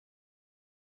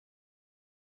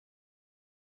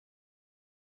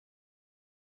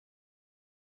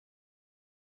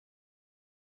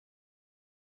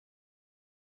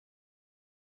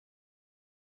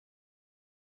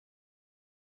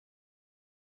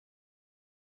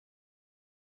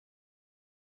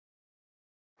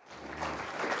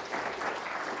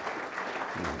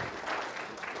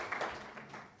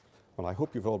Well, I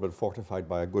hope you've all been fortified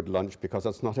by a good lunch, because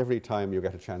it's not every time you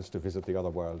get a chance to visit the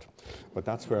other world. But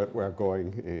that's where we're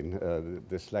going in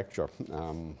this lecture.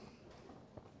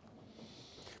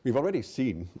 We've already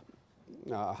seen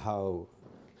how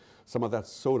some of that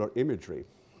solar imagery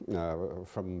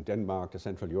from Denmark to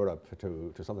Central Europe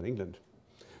to southern England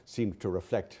seemed to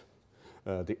reflect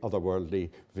the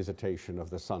otherworldly visitation of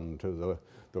the sun to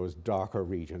those darker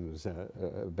regions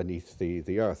beneath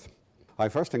the earth. I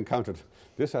first encountered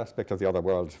this aspect of the other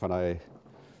world when I,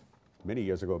 many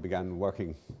years ago, began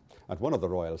working at one of the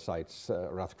royal sites,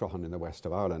 Rathcroghan in the west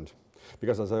of Ireland.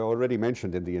 Because as I already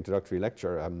mentioned in the introductory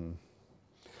lecture,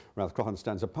 Rathcroghan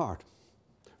stands apart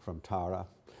from Tara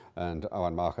and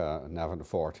Armagh Navan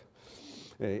Fort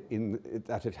in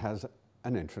that it has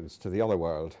an entrance to the other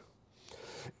world.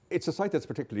 It's a site that's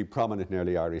particularly prominent in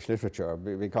early Irish literature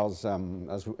because,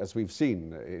 as we've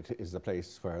seen, it is the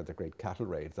place where the great cattle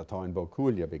raid, the Táin Bó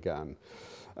Cúailnge, began.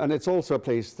 And it's also a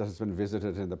place that has been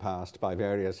visited in the past by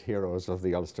various heroes of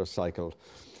the Ulster cycle.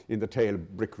 In the tale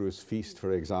Brickroos Feast,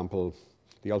 for example,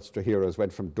 the Ulster heroes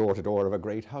went from door to door of a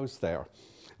great house there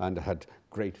and had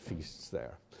great feasts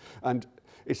there. And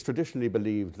it's traditionally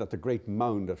believed that the great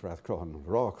mound at Rathcroghan,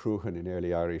 Rathcroghan in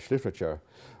early Irish literature,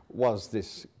 was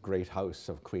this great house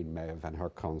of Queen Meath and her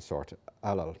consort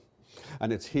Allal.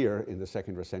 And it's here in the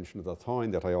second recension of the Táin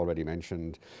that I already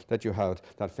mentioned that you had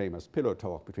that famous pillow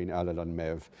talk between Allal and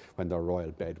Meath when their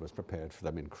royal bed was prepared for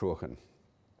them in Cruachan.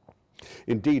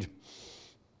 Indeed,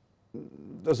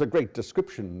 there's a great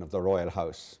description of the royal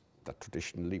house that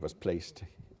traditionally was placed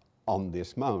on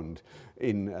this mound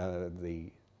in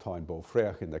the Táin Bó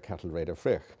Frech, in the cattle raid of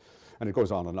Frech. And it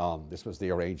goes on and on. This was the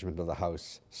arrangement of the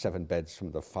house, 7 beds from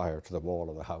the fire to the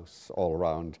wall of the house, all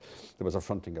around. There was a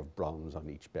fronting of bronze on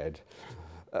each bed.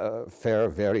 Fair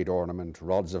varied ornament,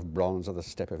 rods of bronze on the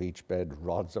step of each bed,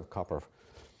 rods of copper.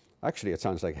 Actually, it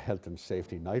sounds like a health and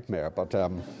safety nightmare, but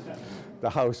the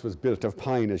house was built of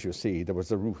pine, as you see. There was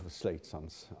the roof of slates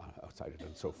outside it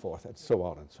and so forth, and so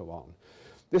on and so on.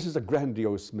 This is a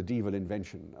grandiose medieval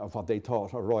invention of what they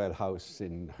thought a royal house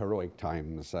in heroic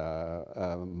times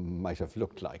might have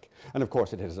looked like. And of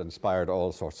course, it has inspired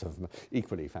all sorts of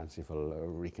equally fanciful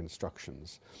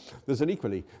reconstructions. There's an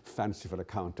equally fanciful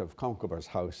account of Concobar's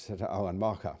house at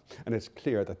Armagh, and it's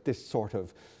clear that this sort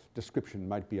of description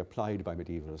might be applied by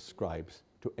medieval scribes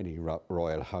to any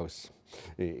royal house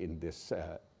in this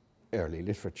early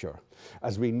literature.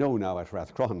 As we know now at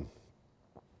Rathcroghan,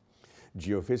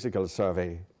 geophysical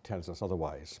survey tells us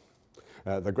otherwise.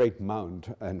 The great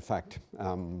mound, in fact,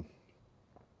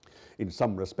 in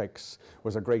some respects,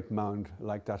 was a great mound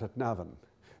like that at Navan.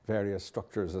 Various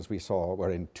structures, as we saw,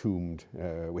 were entombed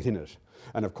within it.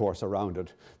 And of course, around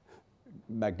it,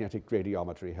 magnetic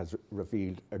radiometry has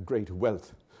revealed a great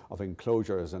wealth of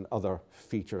enclosures and other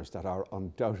features that are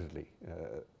undoubtedly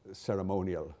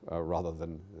ceremonial rather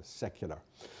than secular.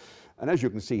 And as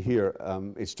you can see here,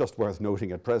 it's just worth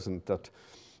noting at present that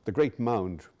the great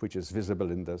mound, which is visible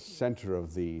in the center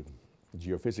of the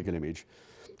geophysical image,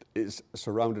 is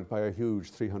surrounded by a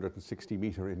huge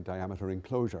 360-meter in diameter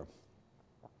enclosure.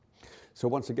 So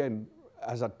once again,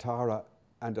 as at Tara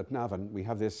and at Navan, we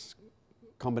have this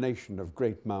combination of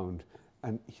great mound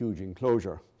and huge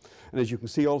enclosure. And as you can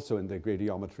see also in the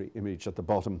gradiometry image at the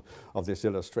bottom of this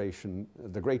illustration,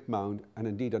 the great mound, and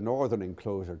indeed a northern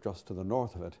enclosure just to the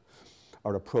north of it,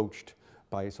 are approached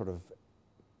by sort of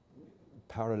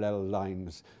parallel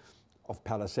lines of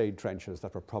palisade trenches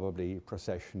that were probably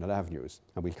processional avenues.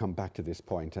 And we'll come back to this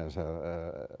point at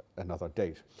another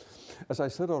date. As I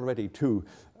said already too,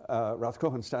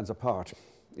 Rathcroghan stands apart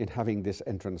in having this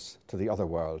entrance to the other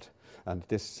world. And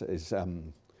this is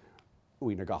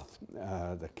Uí Goth,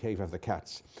 the Cave of the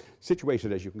Cats,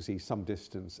 situated, as you can see, some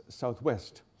distance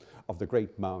southwest of the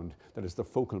great mound that is the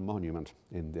focal monument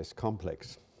in this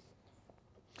complex.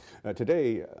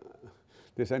 Today,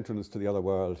 this entrance to the other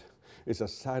world is a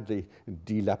sadly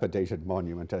dilapidated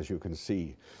monument, as you can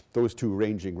see. Those 2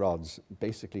 ranging rods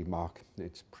basically mark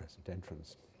its present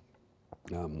entrance.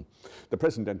 The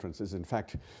present entrance is, in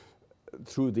fact,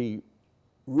 through the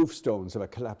roof stones of a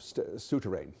collapsed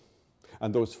souterrain.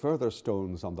 And those further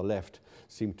stones on the left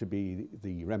seem to be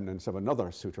the remnants of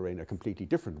another souterrain, a completely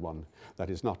different one that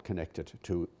is not connected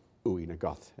to Uí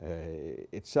Goth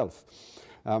itself.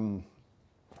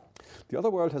 The other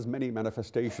world has many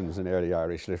manifestations in early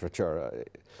Irish literature.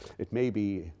 It may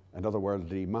be an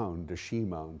otherworldly mound, a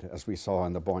she-mound, as we saw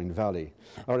in the Boyne Valley,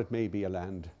 or it may be a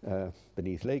land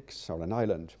beneath lakes or an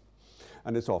island.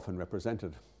 And it's often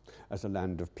represented as a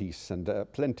land of peace and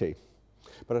plenty.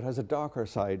 But it has a darker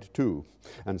side too,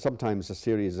 and sometimes a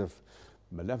series of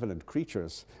malevolent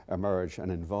creatures emerge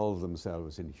and involve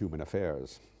themselves in human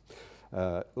affairs.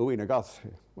 Uí Gath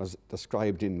was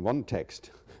described in one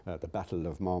text, the Battle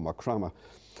of Marmocrama,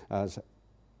 as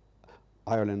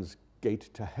Ireland's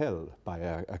gate to hell by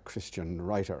a Christian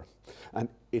writer. And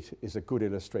it is a good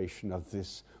illustration of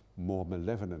this more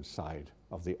malevolent side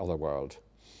of the otherworld.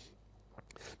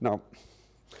 Now,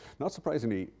 not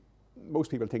surprisingly,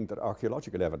 most people think that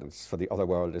archaeological evidence for the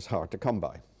otherworld is hard to come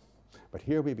by. But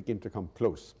here we begin to come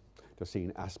close to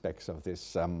seeing aspects of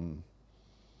this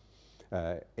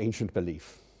ancient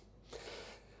belief.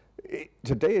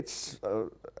 Today it's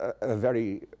a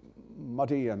very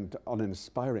muddy and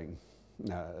uninspiring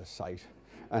site,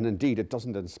 and indeed it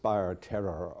doesn't inspire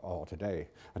terror or today.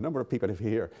 A number of people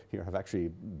here have actually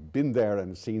been there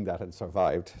and seen that and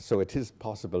survived, so it is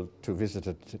possible to visit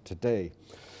it today.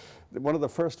 One of the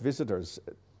first visitors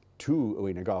to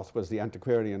Uí Gath was the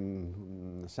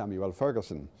antiquarian Samuel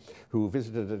Ferguson, who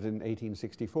visited it in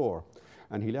 1864.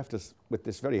 And he left us with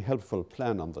this very helpful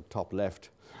plan on the top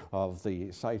left of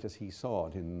the site as he saw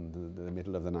it in the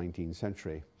middle of the 19th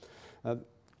century.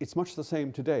 It's much the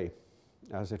same today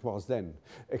as it was then,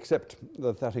 except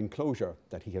that that enclosure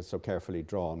that he has so carefully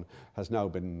drawn has now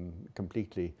been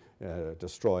completely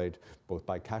destroyed, both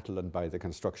by cattle and by the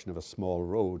construction of a small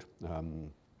road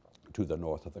to the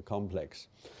north of the complex.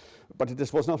 But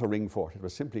this was not a ring fort, it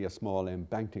was simply a small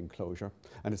embanked enclosure,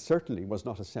 and it certainly was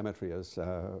not a cemetery as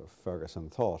Ferguson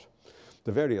thought.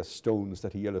 The various stones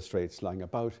that he illustrates lying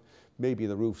about may be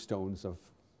the roof stones of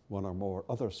one or more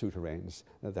other souterrains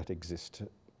that exist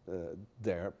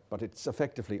there, but it's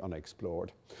effectively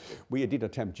unexplored. We did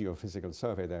attempt geophysical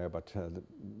survey there, but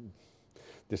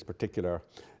this particular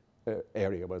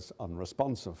area was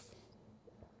unresponsive.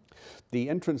 The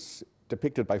entrance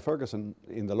depicted by Ferguson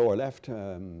in the lower left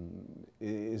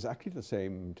is actually the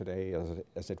same today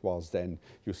as it was then.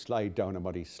 You slide down a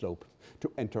muddy slope to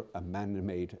enter a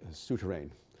man-made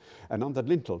souterrain. And on the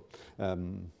lintel,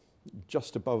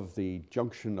 just above the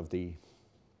junction of the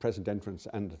present entrance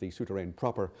and the souterrain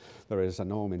proper, there is a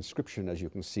gnome inscription, as you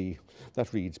can see,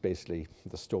 that reads basically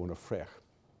the stone of Frech,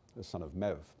 the son of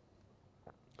Meath.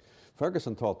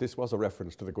 Ferguson thought this was a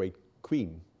reference to the great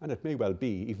queen, and it may well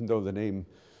be, even though the name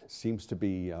seems to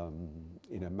be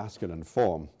in a masculine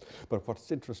form. But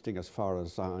what's interesting as far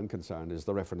as I'm concerned is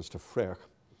the reference to Frech,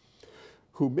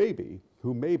 who may be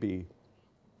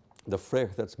the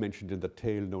Frech that's mentioned in the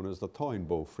tale known as the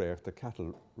Toynbo Frech, the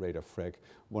cattle raider Frech,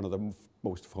 one of the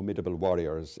most formidable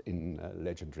warriors in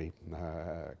legendary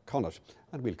Connaught.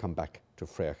 And we'll come back to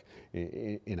Frech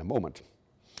in a moment.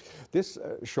 This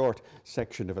short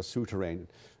section of a souterrain,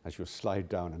 as you slide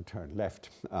down and turn left,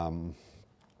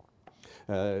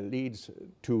 leads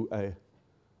to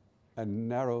a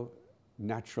narrow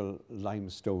natural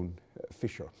limestone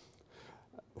fissure,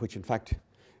 which in fact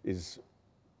is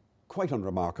quite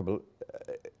unremarkable.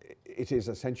 It is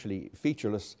essentially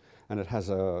featureless, and it has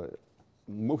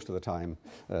most of the time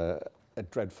a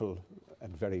dreadful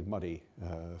and very muddy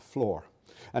floor.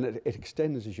 And it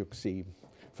extends, as you can see,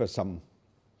 for some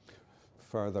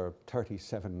further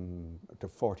 37 to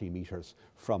 40 meters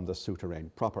from the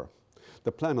souterrain proper.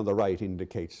 The plan on the right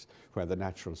indicates where the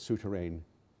souterrain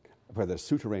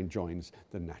joins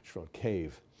the natural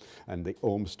cave, and the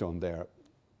Ohm stone there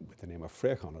with the name of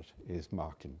Frech on it is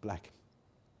marked in black.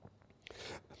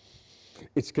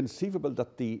 It's conceivable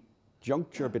that the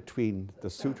juncture between the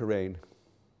souterrain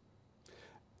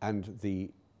and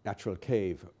the natural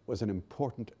cave was an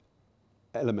important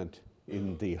element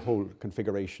in the whole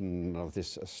configuration of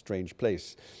this strange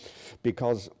place,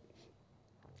 because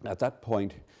at that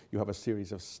point you have a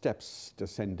series of steps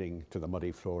descending to the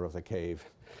muddy floor of the cave,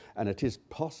 and it is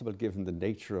possible, given the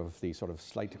nature of the sort of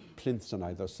slight plinths on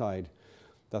either side,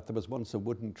 that there was once a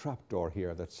wooden trapdoor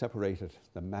here that separated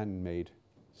the man-made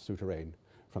souterrain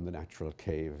from the natural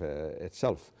cave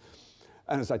itself.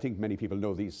 And as I think many people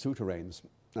know, these souterrains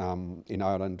in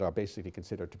Ireland are basically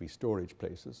considered to be storage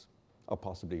places, or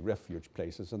possibly refuge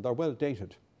places, and they're well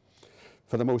dated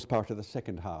for the most part of the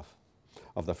second half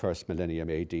of the first millennium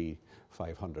AD,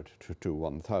 500 to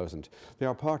 1000. They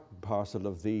are part and parcel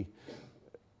of the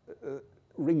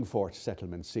ring fort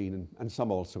settlement scene, and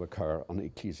some also occur on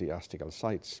ecclesiastical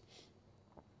sites.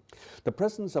 The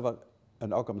presence of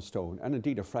an Ogham stone, and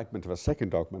indeed a fragment of a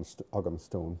second Ogham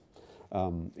stone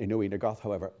in Uí Gath,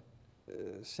 however,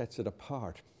 sets it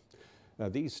apart.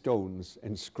 These stones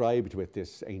inscribed with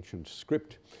this ancient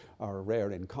script are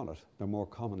rare in Connaught. They're more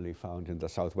commonly found in the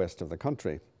southwest of the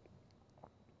country.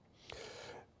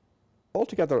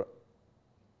 Altogether,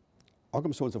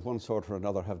 Ogham stones of one sort or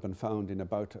another have been found in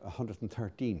about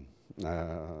 113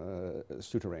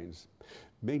 souterrains,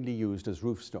 mainly used as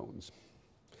roof stones.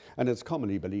 And it's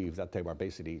commonly believed that they were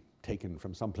basically taken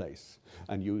from someplace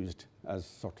and used as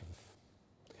sort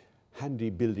of handy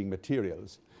building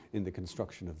materials in the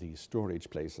construction of these storage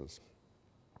places.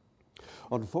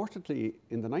 Unfortunately,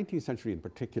 in the 19th century in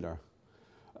particular,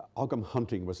 ogham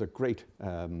hunting was a great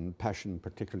passion,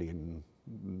 particularly in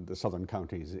the southern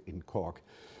counties in Cork.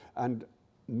 And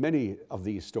many of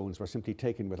these stones were simply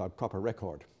taken without proper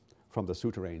record from the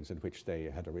souterrains in which they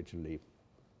had originally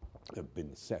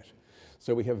been set.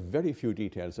 So we have very few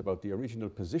details about the original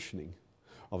positioning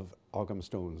of ogham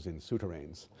stones in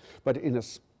souterrains. But in a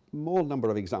small number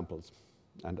of examples,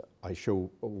 and I show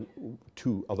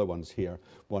two other ones here,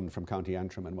 one from County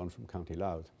Antrim and one from County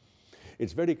Louth,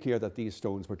 it's very clear that these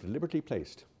stones were deliberately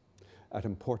placed at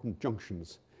important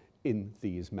junctions in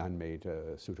these man-made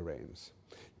souterrains.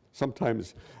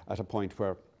 Sometimes at a point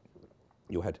where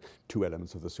you had two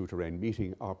elements of the souterrain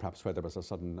meeting, or perhaps where there was a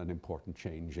sudden and important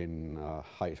change in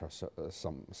height or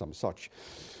some such.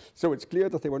 So it's clear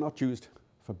that they were not used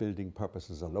for building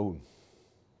purposes alone.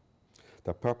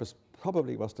 Their purpose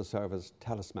probably was to serve as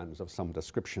talismans of some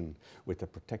description with a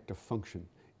protective function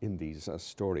in these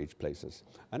storage places.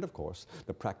 And of course,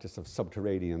 the practice of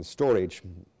subterranean storage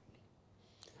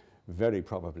very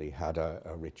probably had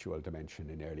a ritual dimension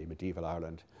in early medieval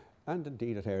Ireland, and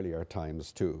indeed at earlier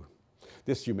times too.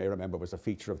 This, you may remember, was a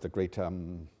feature of the great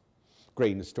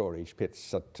grain storage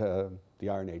pits at the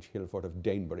Iron Age hill fort of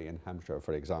Danebury in Hampshire,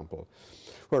 for example,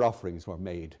 where offerings were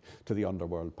made to the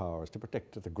underworld powers to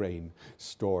protect the grain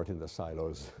stored in the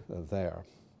silos there.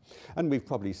 And we've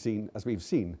probably seen, as we've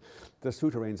seen, the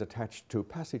souterrains attached to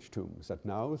passage tombs at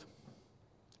Navan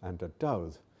and at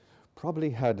Dowth probably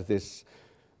had this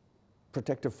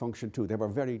protective function too. They were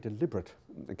very deliberate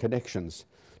connections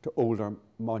to older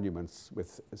monuments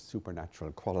with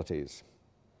supernatural qualities.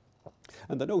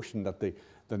 And the notion that the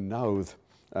Navan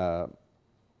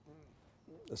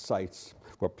sites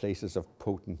were places of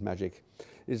potent magic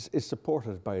is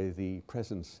supported by the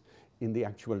presence in the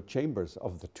actual chambers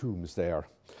of the tombs there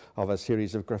of a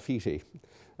series of graffiti,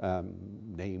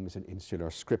 names in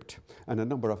insular script, and a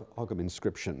number of ogham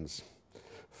inscriptions,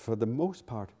 for the most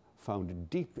part found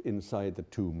deep inside the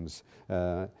tombs,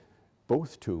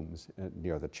 both tombs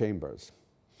near the chambers.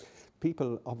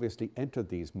 People obviously entered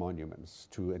these monuments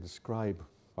to inscribe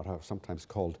what are sometimes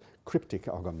called cryptic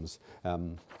oghams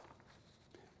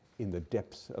in the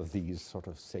depths of these sort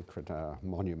of sacred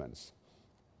monuments.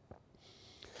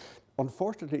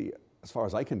 Unfortunately, as far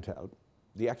as I can tell,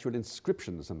 the actual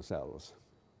inscriptions themselves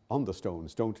on the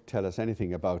stones don't tell us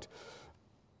anything about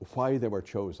why they were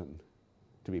chosen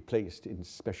to be placed in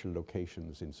special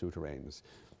locations in souterrains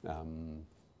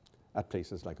at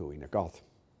places like Uí na Gath.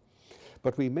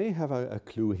 But we may have a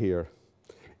clue here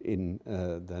in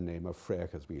the name of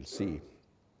Freach, as we'll see.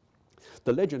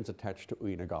 The legends attached to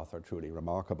Uí na Gath are truly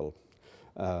remarkable.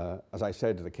 As I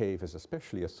said, the cave is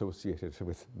especially associated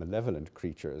with malevolent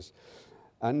creatures.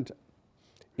 And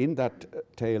in that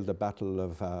tale, the Battle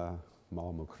of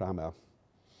Maumukrama,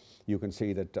 you can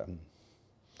see that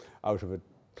out of it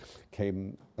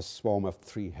came a swarm of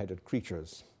three-headed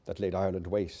creatures that laid Ireland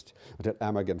waste until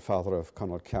Armagh, father of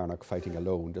Conall Carnock, fighting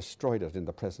alone, destroyed it in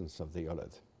the presence of the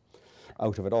Ullad.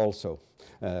 Out of it also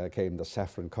came the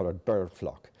saffron-coloured bird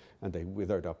flock, and they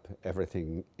withered up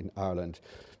everything in Ireland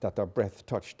that their breath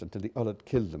touched until the Ullad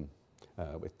killed them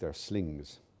with their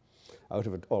slings. Out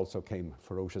of it also came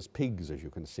ferocious pigs, as you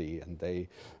can see, and they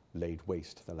laid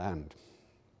waste the land.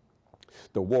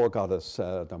 The war goddess,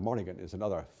 the Morrigan, is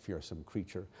another fearsome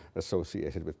creature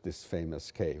associated with this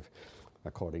famous cave.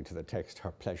 According to the text,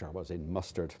 her pleasure was in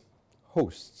mustard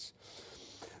hosts.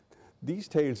 These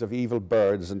tales of evil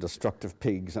birds and destructive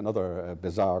pigs and other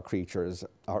bizarre creatures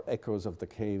are echoes of the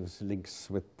cave's links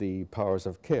with the powers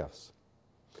of chaos.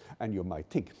 And you might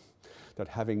think that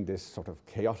having this sort of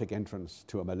chaotic entrance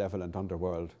to a malevolent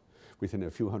underworld within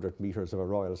a few hundred meters of a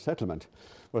royal settlement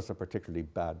was a particularly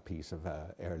bad piece of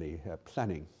early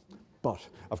planning. But,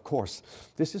 of course,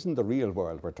 this isn't the real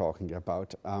world we're talking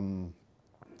about.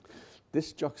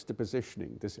 This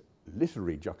juxtapositioning, this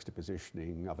literary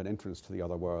juxtapositioning of an entrance to the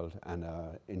other world and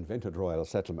an invented royal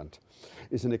settlement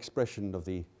is an expression of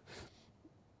the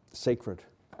sacred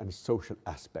and social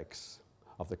aspects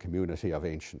of the community of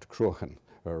ancient Croghan,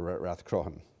 or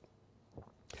Rathcroghan.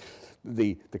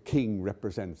 The king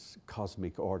represents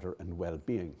cosmic order and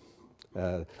well-being.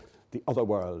 The other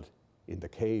world in the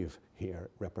cave here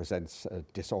represents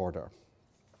disorder.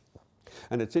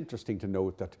 And it's interesting to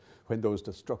note that when those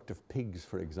destructive pigs,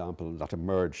 for example, that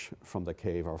emerge from the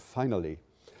cave are finally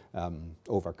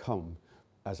overcome,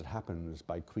 as it happens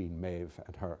by Queen Maeve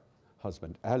and her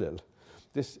husband Alil.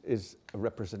 This is a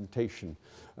representation,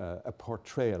 a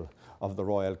portrayal of the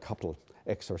royal couple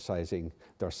exercising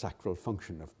their sacral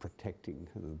function of protecting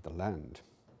the land.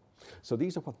 So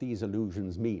these are what these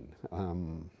allusions mean.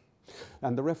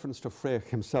 And the reference to Freach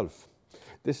himself,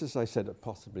 this is, I said,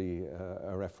 possibly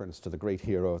a reference to the great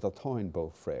hero, the Táin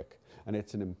Freach, and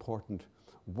it's an important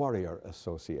warrior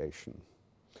association.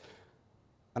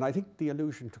 And I think the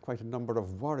allusion to quite a number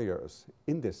of warriors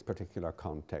in this particular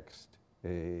context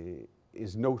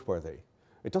is noteworthy.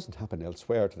 It doesn't happen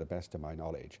elsewhere, to the best of my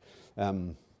knowledge.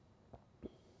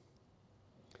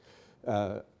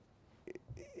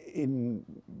 In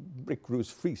Bric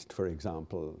Rús Friast, for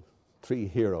example, 3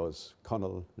 heroes,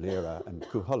 Conall, Léire and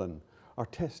Cuchulainn, are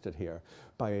tested here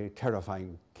by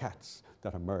terrifying cats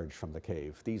that emerge from the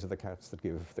cave. These are the cats that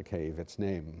give the cave its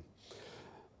name.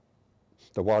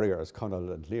 The warriors,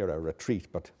 Conall and Léire, retreat,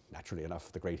 but naturally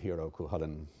enough, the great hero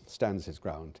Cuchulainn stands his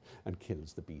ground and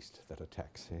kills the beast that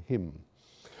attacks him.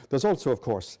 There's also, of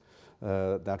course,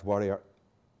 that warrior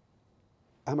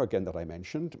Armagh that I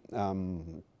mentioned.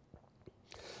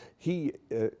 He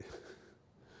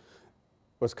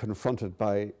was confronted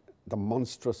by the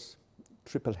monstrous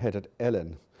triple-headed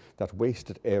Ellen that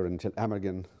wasted Éireann till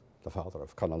Armagh, the father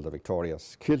of Conall the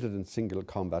Victorious, killed it in single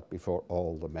combat before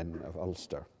all the men of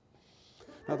Ulster.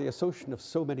 Now the association of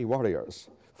so many warriors,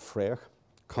 Freach,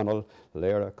 Conall,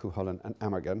 Léire, Cuchulainn and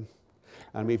Armagh,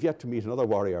 and we've yet to meet another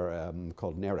warrior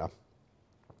called Nera,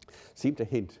 seem to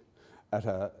hint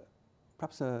at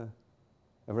perhaps a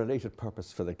related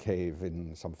purpose for the cave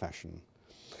in some fashion.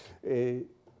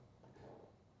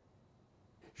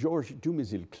 Georges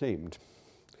Dumézil claimed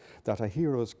that a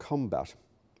hero's combat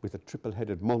with a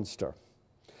triple-headed monster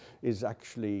is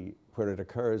actually, where it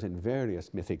occurs in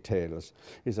various mythic tales,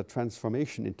 is a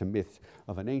transformation into myth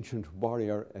of an ancient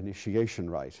warrior initiation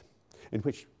rite, in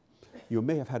which you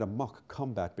may have had a mock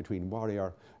combat between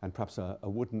warrior and perhaps a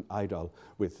wooden idol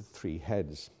with 3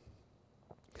 heads.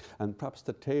 And perhaps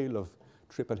the tale of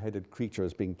triple-headed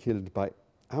creatures being killed by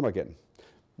Armagh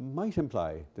might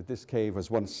imply that this cave was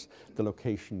once the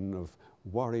location of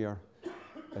warrior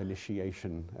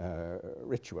initiation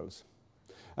rituals.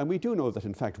 And we do know that,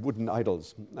 in fact, wooden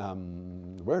idols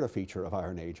were a feature of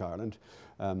Iron Age Ireland.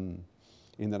 In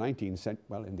the late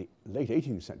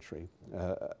 18th century,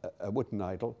 a wooden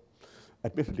idol,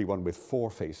 admittedly one with 4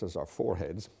 faces or 4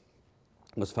 heads,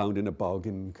 was found in a bog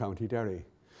in County Derry.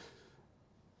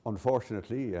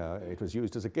 Unfortunately, it was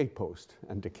used as a gatepost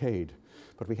and decayed,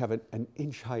 but we have an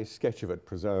inch-high sketch of it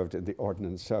preserved in the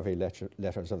Ordnance Survey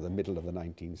letters of the middle of the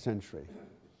 19th century.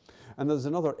 And there's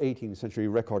another 18th century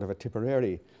record of a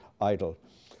Tipperary idol,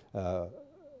 a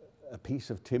piece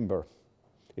of timber.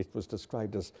 It was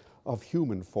described as of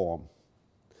human form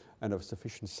and of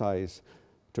sufficient size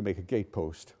to make a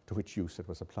gatepost, to which use it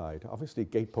was applied. Obviously,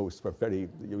 gateposts were very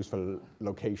useful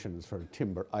locations for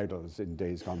timber idols in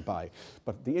days gone by.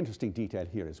 But the interesting detail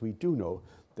here is we do know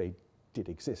they did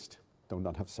exist, though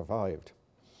not have survived.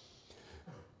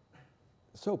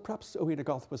 So perhaps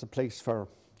Oinegoth was a place for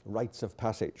rites of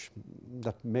passage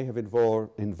that may have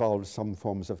involved some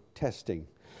forms of testing.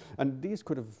 And these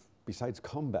could have, besides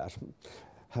combat,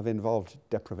 have involved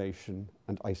deprivation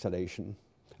and isolation.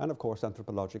 And of course,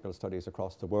 anthropological studies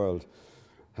across the world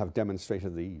have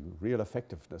demonstrated the real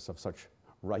effectiveness of such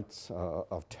rites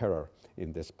of terror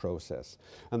in this process.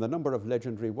 And the number of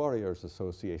legendary warriors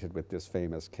associated with this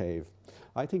famous cave,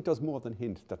 I think, does more than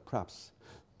hint that perhaps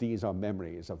these are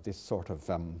memories of this sort of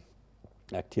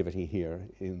activity here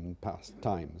in past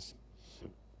times.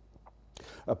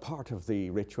 A part of the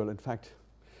ritual, in fact,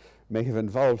 may have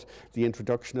involved the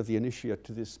introduction of the initiate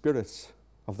to the spirits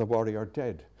of the warrior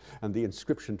dead, and the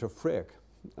inscription to Freach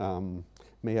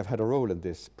may have had a role in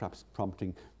this, perhaps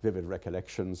prompting vivid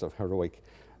recollections of heroic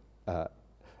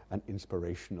and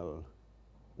inspirational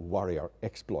warrior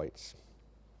exploits.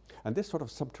 And this sort of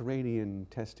subterranean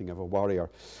testing of a warrior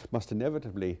must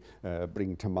inevitably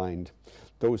bring to mind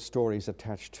those stories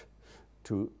attached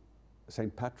to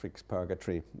St. Patrick's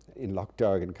Purgatory in Lough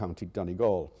Derg in County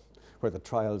Donegal, where the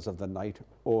trials of the knight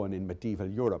Owen in medieval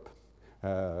Europe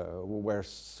were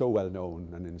so well known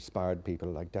and inspired people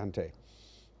like Dante.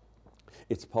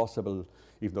 It's possible,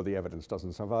 even though the evidence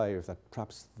doesn't survive, that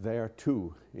perhaps there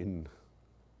too, in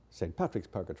St. Patrick's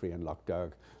Purgatory in Lough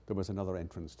Derg, there was another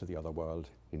entrance to the other world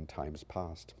in times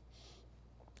past.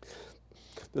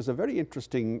 There's a very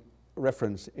interesting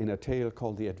reference in a tale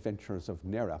called The Adventures of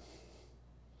Nera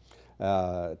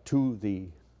to the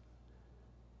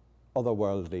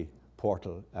otherworldly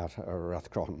portal at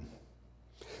Rathcroghan.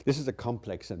 This is a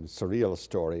complex and surreal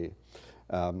story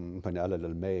when Alel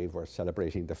and Maeve were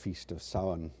celebrating the Feast of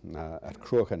Samhain at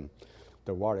Croghan,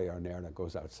 the warrior Nerna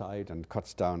goes outside and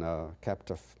cuts down a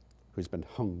captive who's been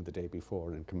hung the day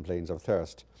before and complains of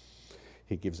thirst.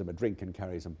 He gives him a drink and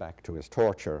carries him back to his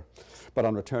torture. But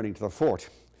on returning to the fort,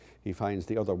 he finds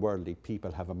the otherworldly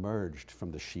people have emerged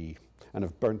from the Shee and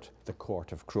have burnt the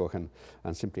court of Croghan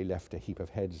and simply left a heap of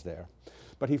heads there.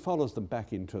 But he follows them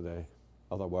back into the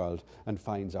otherworld and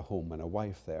finds a home and a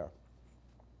wife there.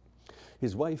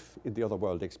 His wife in the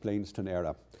otherworld explains to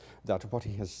Nerna that what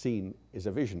he has seen is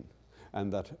a vision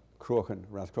and that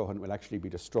Rathcroghan will actually be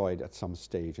destroyed at some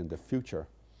stage in the future.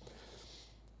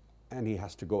 And he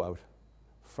has to go out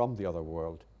from the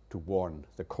otherworld to warn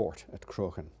the court at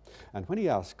Croghan. And when he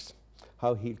asks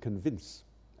how he'll convince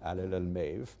Alil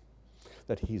el-Maeve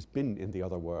that he's been in the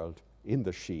otherworld, in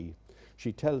the Shee,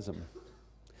 she tells him,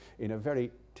 in a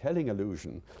very telling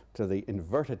allusion to the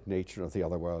inverted nature of the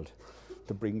otherworld,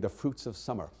 to bring the fruits of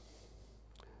summer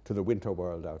to the winter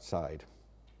world outside.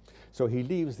 So he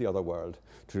leaves the otherworld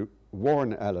to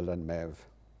warn Alil and Maeve,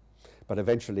 but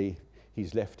eventually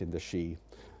he's left in the Shee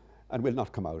and will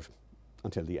not come out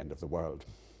until the end of the world.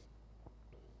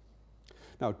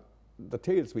 Now, the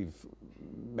tales we've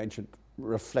mentioned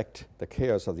reflect the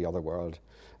chaos of the otherworld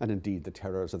and indeed the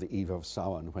terrors of the eve of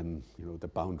Samhain, when the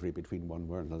boundary between one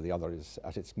world and the other is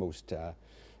at its most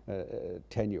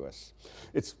tenuous.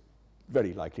 It's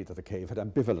very likely that the cave had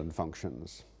ambivalent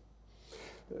functions.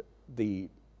 The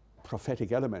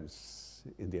prophetic elements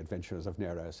in the adventures of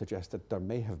Nerna suggest that there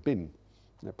may have been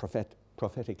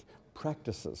prophetic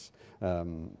practices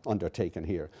undertaken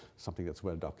here, something that's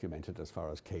well documented as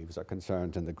far as caves are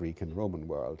concerned in the Greek and Roman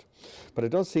world. But it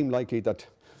does seem likely that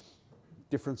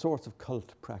different sorts of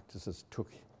cult practices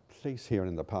took place here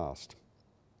in the past.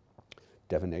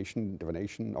 Divination,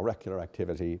 oracular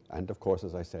activity, and of course,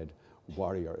 as I said,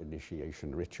 warrior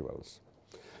initiation rituals.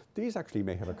 These actually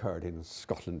may have occurred in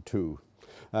Scotland too.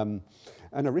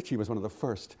 Anna Ritchie was one of the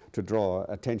first to draw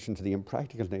attention to the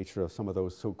impractical nature of some of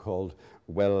those so-called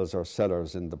wells or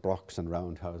cellars in the brocks and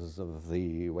roundhouses of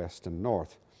the west and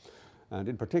north. And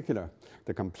in particular,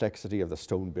 the complexity of the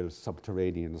stone-built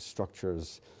subterranean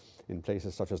structures in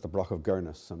places such as the Broch of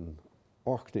Gurnus and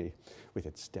Orkney, with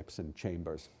its steps and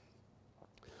chambers.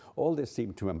 All this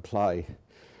seemed to imply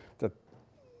that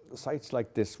sites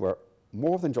like this were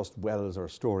more than just wells or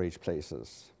storage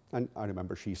places. And I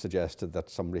remember she suggested that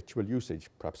some ritual usage,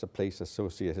 perhaps a place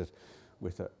associated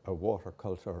with a water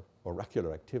cult or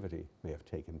oracular activity, may have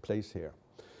taken place here.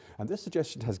 And this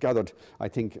suggestion has gathered, I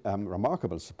think,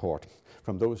 remarkable support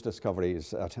from those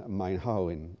discoveries at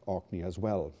Mynehow in Orkney as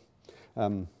well.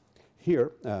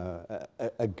 Here,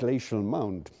 a glacial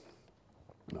mound,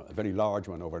 a very large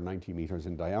one, over 90 meters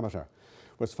in diameter,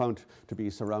 was found to be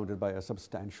surrounded by a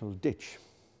substantial ditch.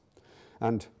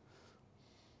 And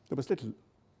there was little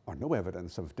or no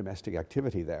evidence of domestic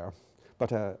activity there,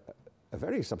 but a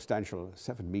very substantial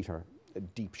 7-meter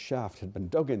deep shaft had been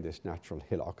dug in this natural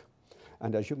hillock.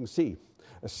 And as you can see,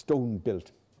 a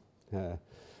stone-built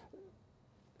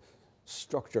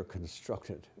structure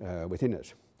constructed within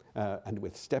it, and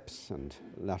with steps and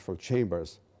lateral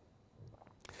chambers.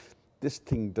 This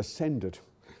thing descended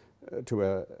to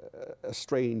a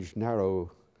strange,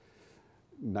 narrow,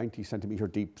 90-centimeter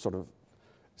deep sort of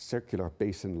circular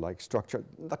basin-like structure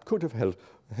that could have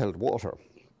held water.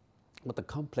 But the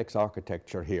complex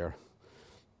architecture here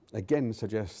again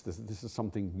suggests this is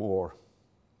something more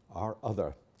or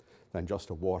other than just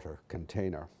a water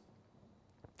container.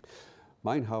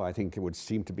 Mynehow, I think, it would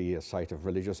seem to be a site of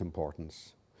religious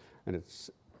importance, and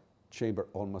its chamber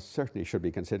almost certainly should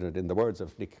be considered, in the words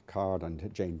of Nick Card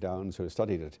and Jane Downs, who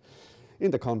studied it,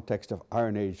 in the context of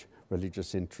Iron Age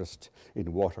religious interest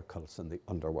in water cults and the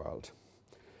underworld.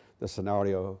 The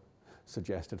scenario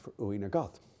suggested for Uí na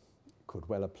Gath could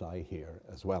well apply here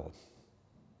as well.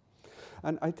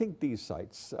 And I think these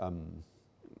sites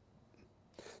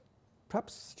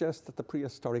perhaps suggest that the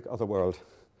prehistoric otherworld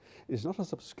is not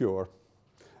as obscure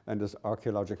and as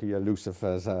archaeologically elusive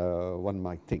as one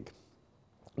might think.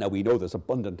 Now, we know there's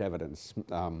abundant evidence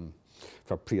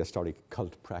for prehistoric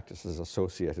cult practices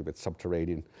associated with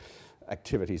subterranean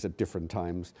activities at different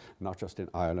times, not just in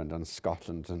Ireland and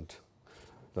Scotland and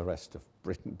the rest of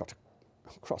Britain, but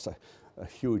across a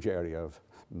huge area of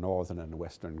northern and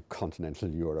western continental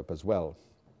Europe as well.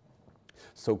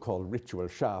 So-called ritual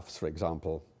shafts, for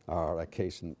example, are a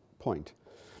case in point.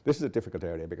 This is a difficult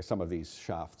area because some of these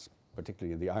shafts,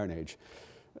 particularly in the Iron Age,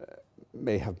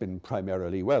 may have been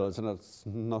primarily wells, and it's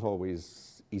not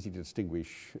always easy to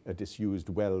distinguish a disused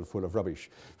well full of rubbish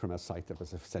from a site that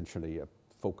was essentially a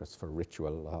focus for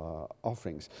ritual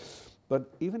offerings.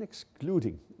 But even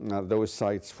excluding those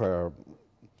sites where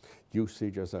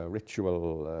usage as a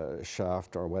ritual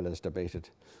shaft or well as debated.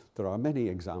 There are many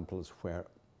examples where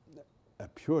a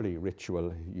purely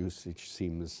ritual usage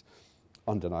seems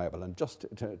undeniable. And just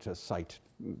to cite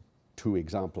two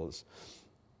examples,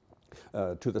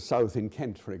 to the south in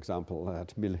Kent, for example,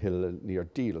 at Mill Hill near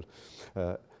Deal,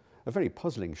 a very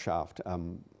puzzling shaft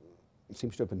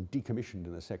seems to have been decommissioned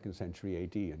in the 2nd century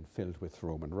AD and filled with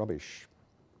Roman rubbish.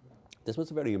 This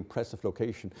was a very impressive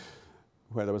location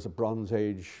where there was a Bronze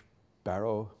Age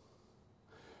barrow,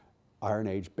 Iron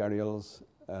Age burials,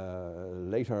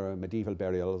 later medieval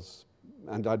burials,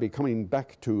 and I'll be coming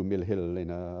back to Mill Hill in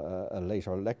a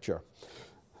later lecture.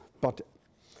 But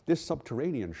this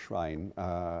subterranean shrine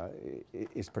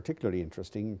is particularly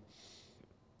interesting.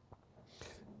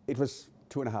 It was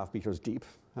 2.5 meters deep,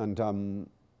 and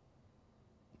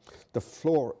the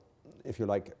floor, if you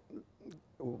like,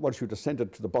 once you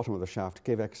descended to the bottom of the shaft,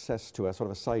 gave access to a sort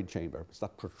of a side chamber. It's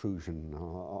that protrusion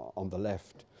on the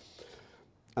left.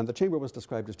 And the chamber was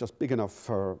described as just big enough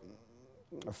for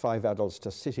 5 adults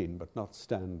to sit in, but not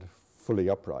stand fully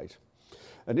upright.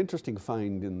 An interesting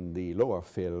find in the lower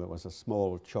fill was a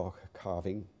small chalk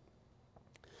carving.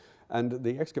 And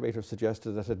the excavator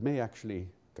suggested that it may actually,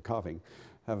 the carving,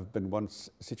 have been once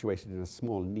situated in a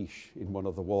small niche in one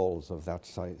of the walls of that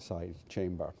side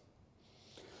chamber.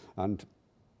 And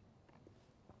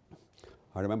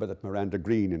I remember that Miranda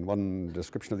Green, in one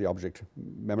description of the object,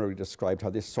 memorably described how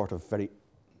this sort of very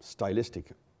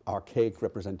stylistic, archaic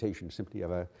representation simply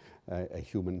of a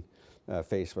human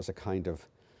face was a kind of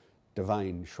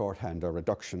divine shorthand or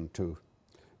reduction to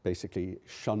basically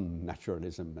shun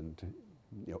naturalism and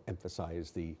emphasize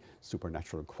the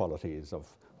supernatural qualities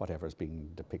of whatever is being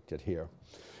depicted here.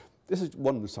 This is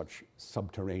one such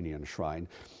subterranean shrine.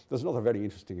 There's another very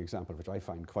interesting example which I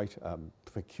find quite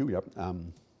peculiar.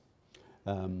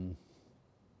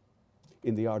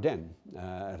 In the Ardennes,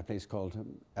 at a place called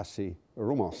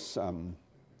Assy-Romos.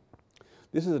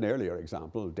 This is an earlier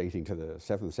example dating to the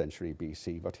 7th century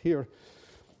BC, but here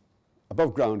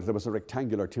above ground there was a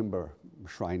rectangular timber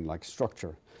shrine-like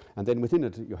structure, and then within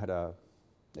it you had a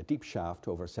deep shaft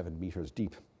over 7 meters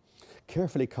deep,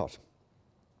 carefully cut,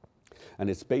 and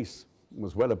its base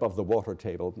was well above the water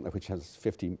table, which has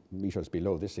 50 meters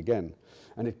below this again,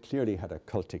 and it clearly had a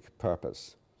cultic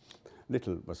purpose.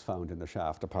 Little was found in the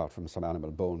shaft apart from some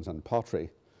animal bones and pottery,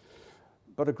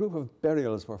 but a group of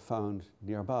burials were found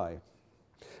nearby,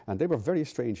 and they were very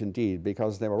strange indeed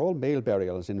because they were all male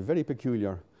burials in very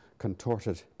peculiar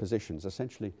contorted positions.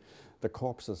 Essentially, the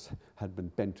corpses had been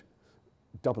bent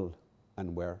double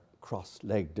and were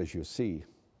cross-legged, as you see.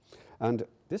 And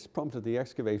this prompted the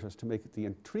excavators to make the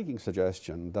intriguing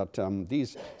suggestion that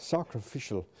these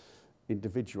sacrificial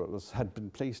individuals had been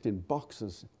placed in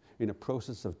boxes in a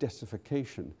process of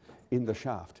dessification in the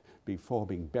shaft before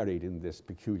being buried in this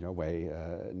peculiar way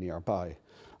nearby.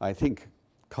 I think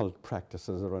cult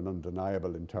practices are an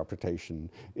undeniable interpretation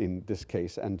in this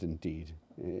case and indeed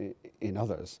in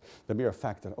others. The mere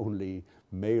fact that only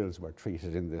males were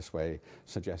treated in this way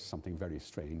suggests something very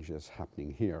strange is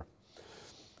happening here.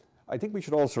 I think we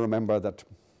should also remember that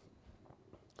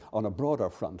on a broader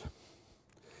front,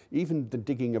 even the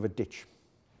digging of a ditch,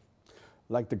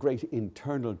 like the great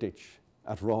internal ditch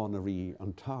at Rhind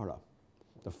on Tara,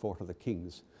 the Fort of the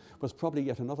Kings, was probably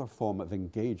yet another form of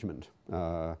engagement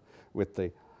with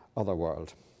the other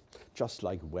world, just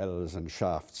like wells and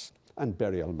shafts and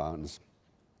burial mounds.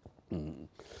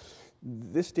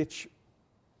 This ditch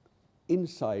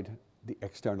inside the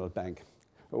external bank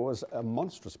was a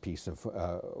monstrous piece of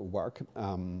work.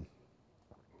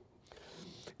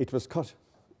 It was cut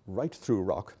right through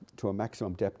rock to a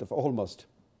maximum depth of almost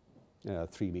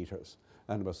 3 meters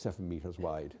and was 7 meters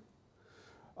wide.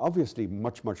 Obviously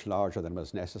much, much larger than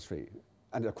was necessary.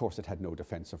 And of course it had no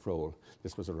defensive role.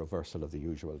 This was a reversal of the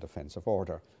usual defensive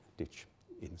order. Ditch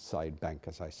inside bank,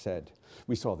 as I said.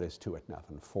 We saw this too at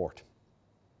Navan Fort.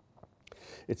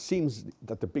 It seems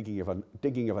that the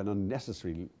digging of an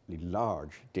unnecessarily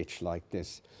large ditch like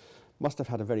this must have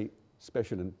had a very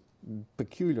special and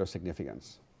peculiar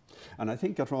significance. And I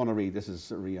think at Rhind this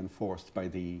is reinforced by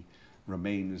the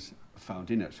remains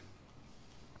found in it.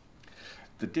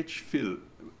 The ditch fill,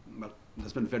 well,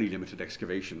 there's been very limited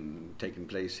excavation taking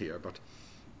place here, but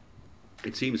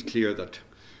it seems clear that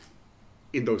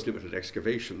in those limited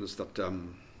excavations that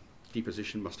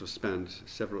deposition must have spanned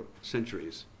several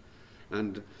centuries.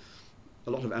 And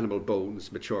a lot of animal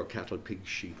bones, mature cattle, pig,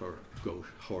 sheep, or goat,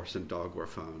 horse and dog were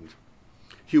found.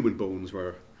 Human bones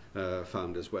were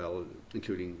found as well,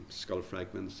 including skull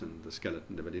fragments and the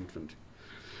skeleton of an infant.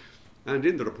 And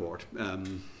in the report,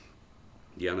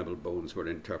 the animal bones were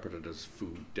interpreted as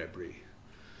food debris.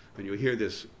 And you hear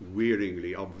this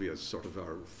wearingly obvious sort of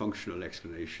our functional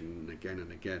explanation again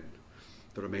and again,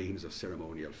 the remains of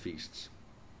ceremonial feasts.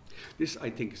 This, I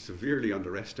think, severely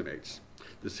underestimates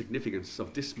the significance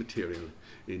of this material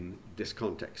in this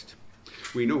context.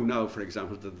 We know now, for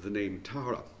example, that the name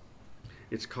Tara,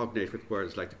 it's cognate with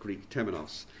words like the Greek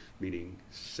temenos, meaning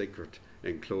sacred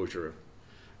enclosure,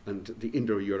 and the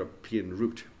Indo-European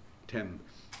root, tem,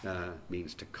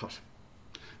 means to cut.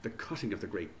 The cutting of the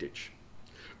great ditch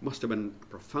must have been a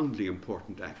profoundly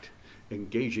important act,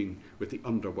 engaging with the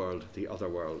underworld, the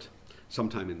otherworld,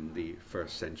 sometime in the 1st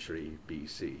century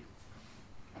BC.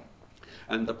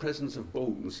 And the presence of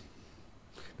bones,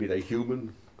 be they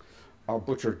human or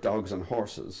butchered dogs and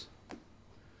horses,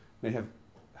 may have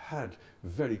had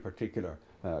very particular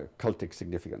cultic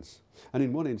significance. And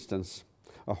in one instance,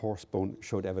 a horse bone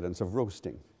showed evidence of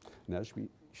roasting. And as we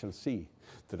shall see,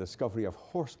 the discovery of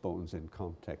horse bones in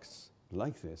contexts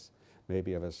like this may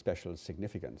be of a special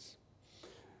significance.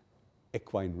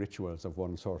 Equine rituals of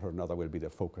one sort or another will be the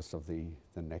focus of the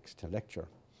next lecture.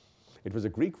 It was a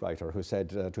Greek writer who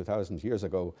said 2,000 years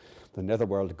ago, the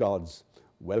netherworld gods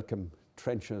welcome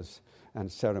trenches and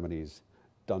ceremonies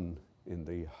done in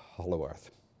the hollow earth.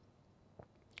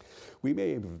 We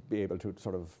may be able to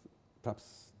sort of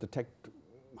perhaps detect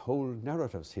whole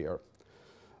narratives here.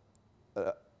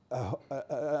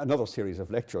 Another series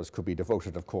of lectures could be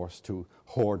devoted, of course, to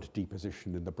hoard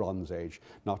deposition in the Bronze Age,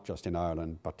 not just in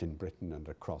Ireland, but in Britain and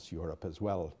across Europe as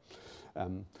well.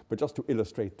 But just to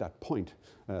illustrate that point,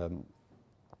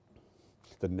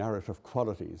 the narrative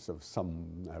qualities of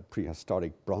some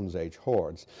prehistoric Bronze Age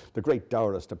hoards, the great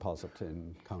Dowras deposit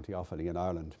in County Offaly in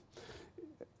Ireland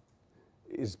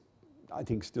is, I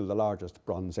think, still the largest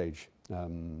Bronze Age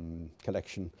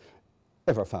collection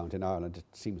ever found in Ireland. It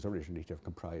seems originally to have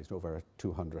comprised over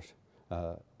 200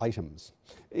 items,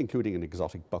 including an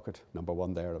exotic bucket, number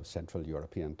 1 there, of Central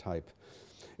European type.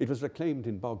 It was reclaimed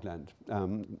in bogland.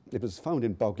 It was found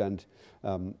in bogland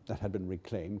that had been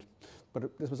reclaimed,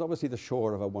 but this was obviously the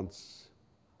shore of a once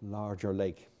larger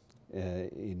lake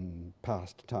in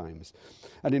past times.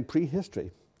 And in prehistory,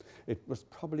 it was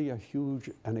probably a huge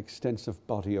and extensive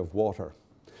body of water,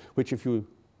 which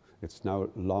it's now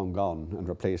long gone and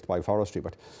replaced by forestry,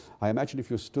 but I imagine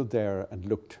if you stood there and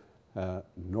looked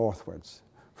northwards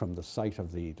from the site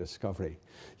of the discovery,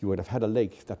 you would have had a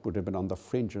lake that would have been on the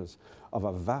fringes of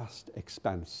a vast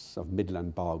expanse of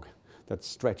midland bog that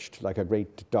stretched like a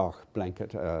great dark blanket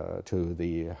to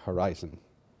the horizon.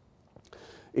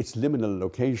 Its liminal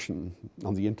location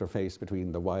on the interface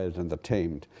between the wild and the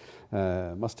tamed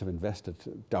must have invested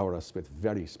Dowras with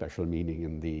very special meaning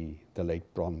in the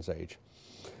late Bronze Age.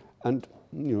 And,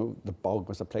 you know, the bog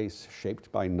was a place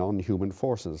shaped by non-human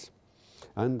forces.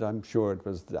 And I'm sure it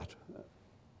was that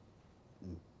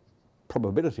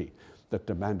probability that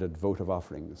demanded votive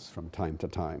offerings from time to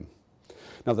time.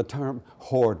 Now, the term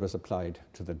hoard was applied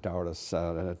to the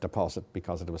Dowras deposit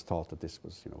because it was thought that this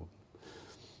was, you know,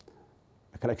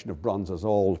 a collection of bronzes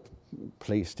all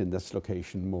placed in this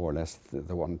location more or less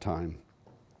the one time.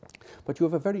 But you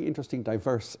have a very interesting,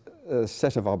 diverse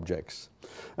set of objects.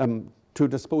 To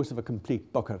dispose of a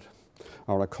complete bucket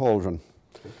or a cauldron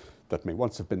that may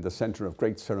once have been the centre of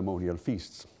great ceremonial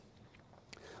feasts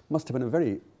must have been a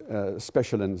very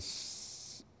special and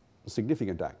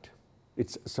significant act.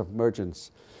 Its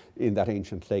submergence in that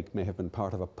ancient lake may have been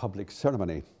part of a public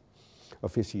ceremony,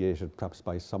 officiated perhaps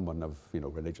by someone of, you know,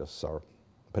 religious or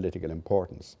political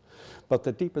importance. But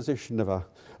the deposition of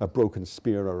a broken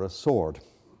spear or a sword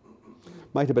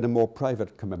might have been a more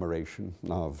private commemoration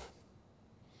of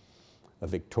a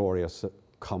victorious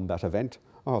combat event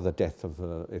or the death of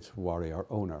its warrior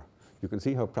owner. You can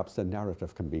see how perhaps the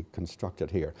narrative can be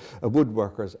constructed here. A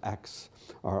woodworker's axe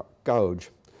or gouge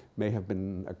may have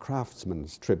been a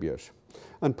craftsman's tribute,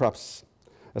 and perhaps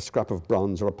a scrap of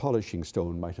bronze or a polishing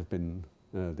stone might have been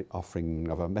the offering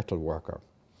of a metal worker.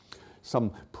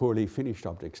 Some poorly finished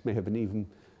objects may have been even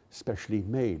specially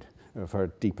made for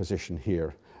deposition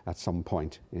here at some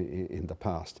point in the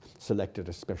past, selected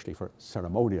especially for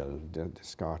ceremonial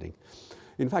discarding.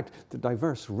 In fact, the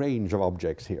diverse range of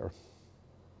objects here,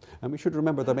 and we should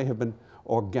remember there may have been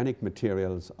organic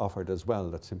materials offered as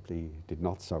well that simply did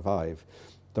not survive.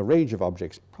 The range of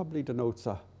objects probably denotes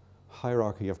a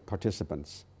hierarchy of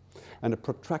participants and a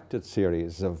protracted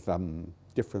series of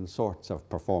different sorts of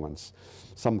performance,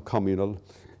 some communal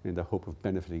in the hope of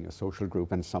benefiting a social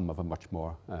group, and some of a much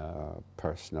more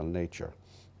personal nature.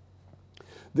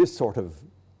 This sort of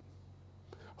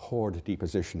hoard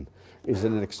deposition is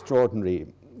an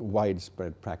extraordinary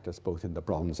widespread practice both in the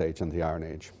Bronze Age and the Iron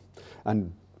Age.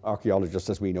 And Archaeologists,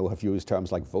 as we know, have used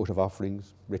terms like votive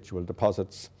offerings, ritual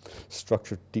deposits,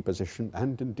 structured deposition,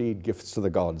 and indeed gifts to the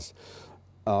gods,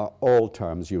 all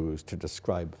terms used to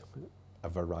describe a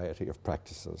variety of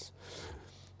practices.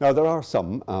 Now, there are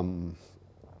some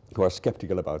who are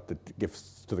skeptical about the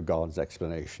gifts to the gods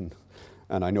explanation,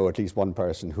 and I know at least one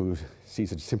person who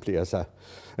sees it simply as an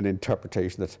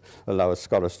interpretation that allows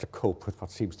scholars to cope with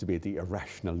what seems to be the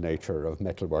irrational nature of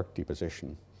metalwork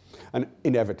deposition. And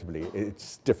inevitably,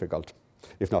 it's difficult,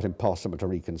 if not impossible, to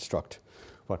reconstruct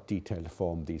what detailed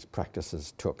form these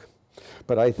practices took.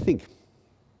 But I think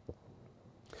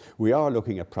we are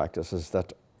looking at practices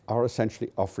that are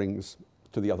essentially offerings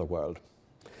to the other world,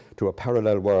 to a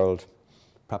parallel world,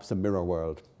 perhaps a mirror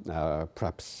world,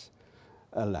 perhaps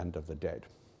a land of the dead.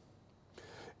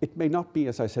 It may not be,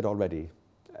 as I said already,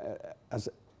 as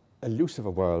elusive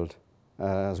a world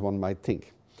as one might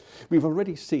think. We've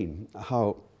already seen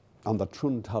how on the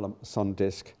Trundhalm sun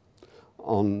disk,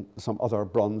 on some other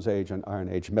Bronze Age and Iron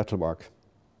Age metalwork,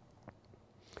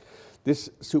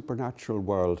 this supernatural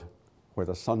world where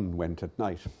the sun went at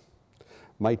night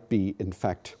might be, in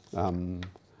fact,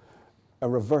 a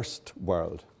reversed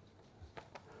world,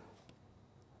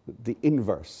 the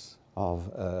inverse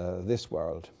of this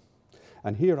world.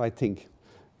 And here I think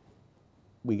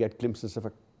we get glimpses of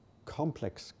a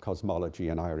complex cosmology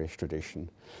in Irish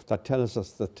tradition that tells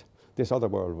us that this other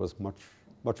world was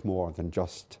much more than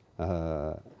just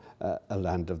a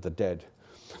land of the dead.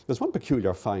 There's one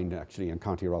peculiar find actually in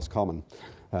County Roscommon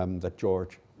that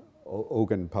George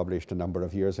Ogan published a number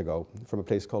of years ago from a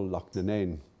place called Loch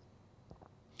Nanain.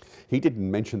 He didn't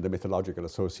mention the mythological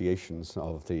associations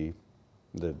of the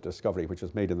discovery, which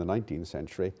was made in the 19th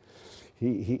century.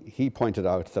 He pointed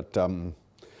out that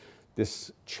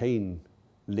this chain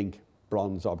link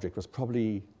bronze object was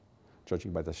probably,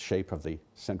 judging by the shape of the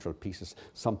central pieces,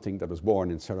 something that was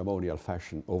worn in ceremonial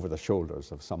fashion over the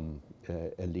shoulders of some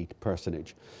elite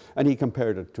personage. And he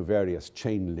compared it to various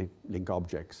chain link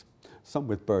objects, some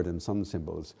with bird and sun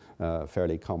symbols,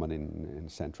 fairly common in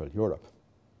Central Europe.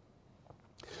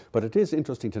 But it is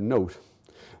interesting to note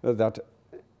that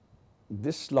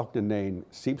this Loch Nanain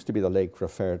seems to be the lake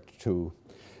referred to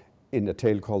in a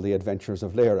tale called The Adventures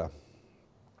of Leire.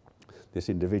 This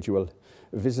individual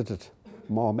visited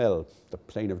Maumelle, the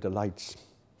Plain of Delights,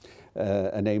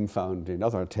 a name found in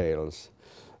other tales,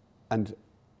 and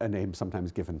a name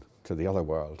sometimes given to the other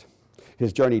world.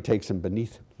 His journey takes him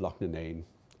beneath Loch Nanain,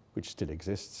 which still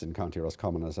exists in County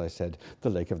Roscommon, as I said, the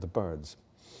Lake of the Birds.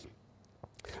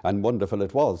 And wonderful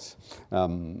it was,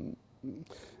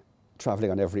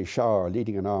 travelling on every shower,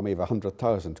 leading an army of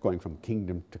 100,000, going from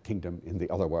kingdom to kingdom in the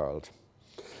other world.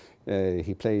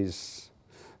 He plays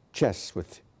chess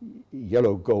with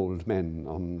yellow gold men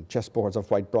on chessboards of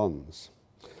white bronze.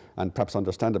 And perhaps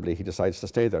understandably, he decides to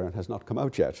stay there and has not come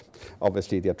out yet.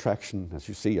 Obviously, the attraction, as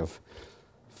you see, of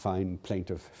fine,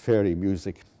 plaintive, fairy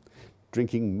music,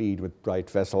 drinking mead with bright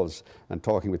vessels, and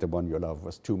talking with the one you love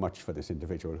was too much for this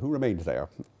individual, who remained there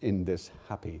in this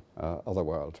happy other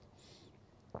world.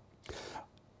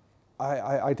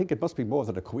 I think it must be more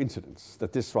than a coincidence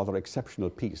that this rather exceptional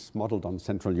piece, modelled on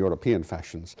Central European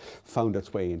fashions, found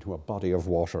its way into a body of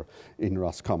water in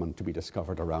Roscommon to be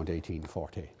discovered around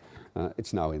 1840.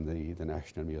 It's now in the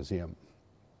National Museum.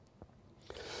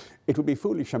 It would be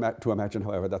foolish to imagine,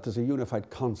 however, that there's a unified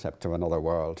concept of another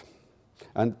world.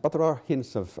 But there are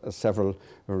hints of several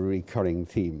recurring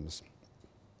themes.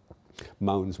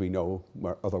 Mounds, we know,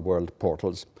 were otherworld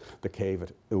portals. The cave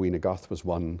at Uinagoth was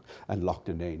one, and Loch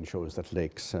Nanain shows that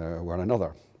lakes were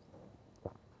another.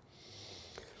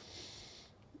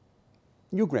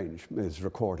 Newgrange is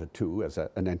recorded too as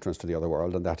an entrance to the other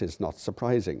world, and that is not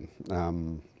surprising.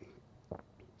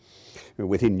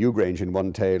 Within Newgrange, in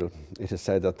one tale, it is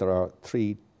said that there are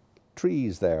 3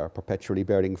 trees there perpetually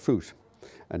bearing fruit,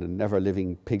 and a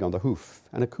never-living pig on the hoof,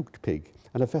 and a cooked pig,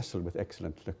 and a vessel with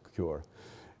excellent liqueur.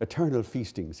 Eternal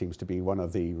feasting seems to be one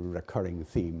of the recurring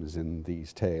themes in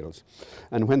these tales.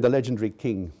 And when the legendary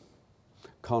king,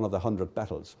 Conn of the 100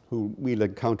 Battles, who we'll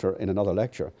encounter in another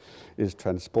lecture, is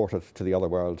transported to the other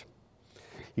world,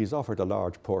 he's offered a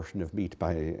large portion of meat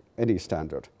by any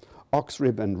standard. Ox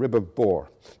rib and rib of boar.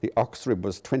 The ox rib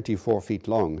was 24 feet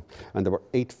long, and there were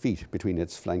 8 feet between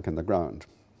its flank and the ground.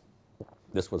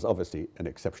 This was obviously an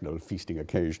exceptional feasting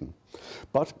occasion.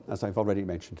 But, as I've already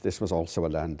mentioned, this was also a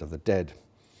land of the dead.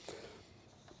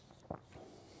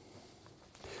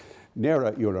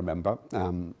 Nera, you'll remember,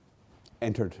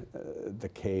 entered the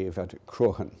cave at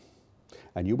Croghan,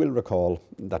 and you will recall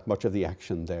that much of the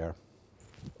action there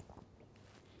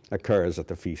occurs at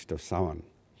the Feast of Samhain.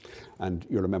 And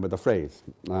you remember the phrase,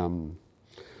 the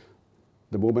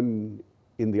woman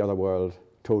in the other world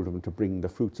told him to bring the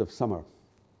fruits of summer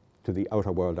to the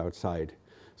outer world outside,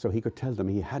 so he could tell them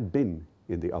he had been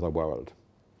in the other world.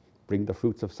 "Bring the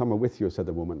fruits of summer with you," said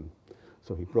the woman.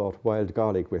 So he brought wild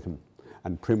garlic with him,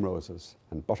 and primroses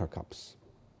and buttercups.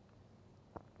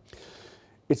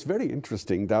 It's very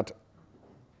interesting that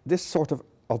this sort of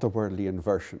otherworldly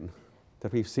inversion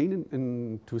that we've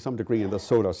seen to some degree in the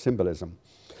solar symbolism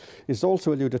is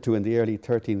also alluded to in the early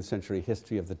 13th century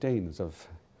history of the Danes of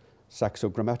Saxo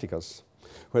Grammaticus,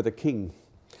 where the king,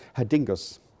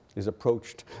 Hadingus, is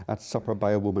approached at supper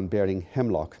by a woman bearing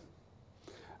hemlock.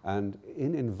 And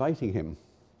in inviting him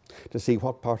to see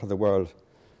what part of the world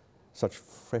such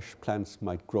fresh plants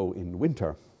might grow in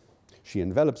winter, she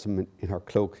envelops him in her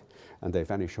cloak, and they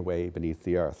vanish away beneath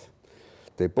the earth.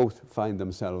 They both find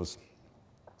themselves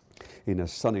in a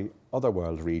sunny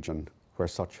otherworld region where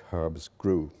such herbs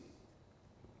grew.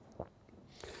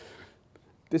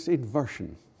 This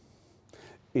inversion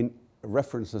in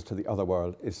references to the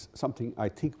otherworld is something I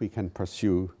think we can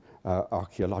pursue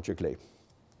archaeologically.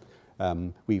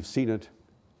 We've seen it,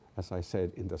 as I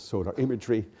said, in the solar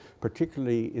imagery,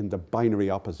 particularly in the binary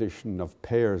opposition of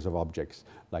pairs of objects,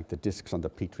 like the discs on the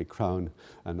Petrie crown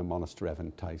and the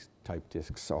Monasterevan type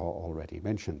discs already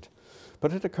mentioned.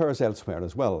 But it occurs elsewhere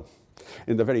as well.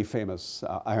 In the very famous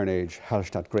Iron Age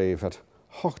Hallstatt grave at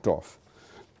Hochdorf,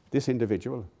 this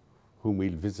individual, whom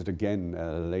we'll visit again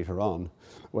later on,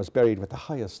 was buried with the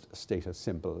highest status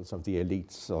symbols of the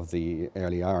elites of the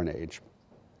early Iron Age.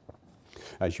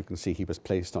 As you can see, he was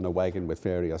placed on a wagon with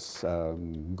various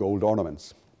gold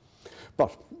ornaments.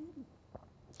 But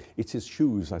it's his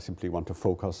shoes I simply want to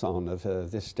focus on at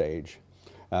this stage.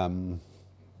 The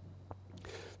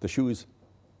shoes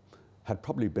had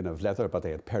probably been of leather, but they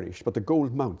had perished, but the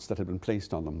gold mounts that had been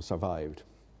placed on them survived.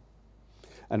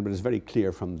 And it was very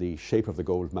clear from the shape of the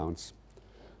gold mounts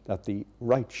that the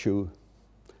right shoe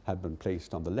had been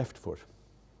placed on the left foot,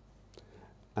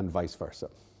 and vice versa.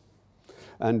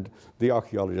 And the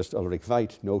archaeologist Ulrich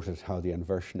Veit noted how the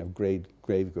inversion of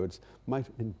grave goods might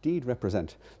indeed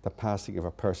represent the passing of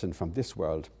a person from this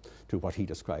world to what he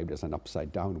described as an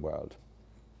upside-down world.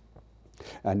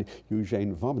 And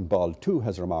Eugene Vaubenbal too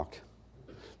has remarked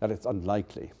that it's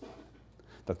unlikely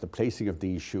that the placing of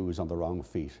these shoes on the wrong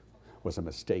feet was a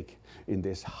mistake in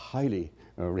this highly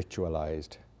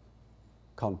ritualized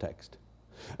context.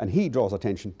 And he draws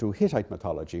attention to Hittite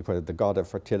mythology, where the god of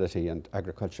fertility and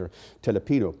agriculture,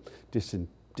 Telepino,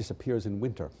 disappears in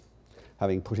winter,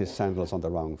 having put his sandals on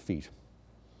the wrong feet.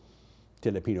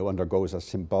 Telepino undergoes a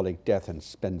symbolic death and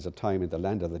spends a time in the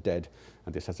land of the dead,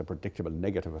 and this has a predictable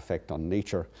negative effect on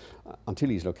nature until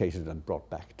he's located and brought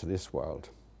back to this world.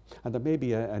 And there may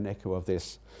be an echo of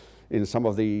this in some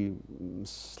of the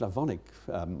Slavonic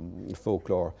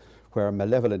folklore, where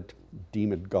malevolent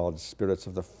demon gods, spirits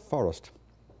of the forest,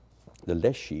 the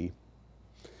Leshy,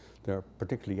 they're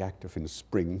particularly active in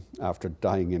spring after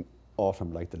dying in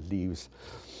autumn like the leaves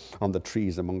on the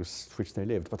trees amongst which they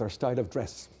lived. But their style of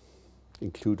dress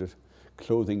included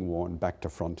clothing worn back to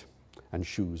front and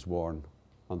shoes worn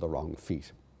on the wrong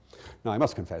feet. Now, I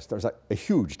must confess, there's a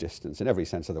huge distance in every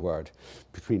sense of the word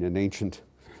between an ancient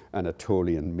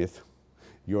Anatolian myth,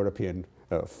 European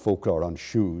folklore on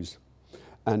shoes,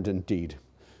 and indeed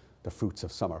the fruits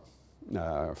of summer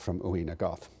from Uí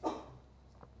Goth.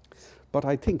 But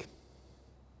I think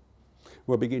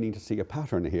we're beginning to see a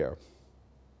pattern here.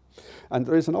 And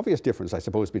there is an obvious difference, I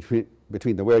suppose,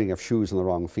 between the wearing of shoes on the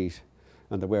wrong feet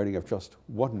and the wearing of just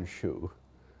one shoe.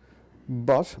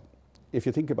 But if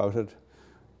you think about it,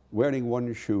 wearing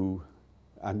one shoe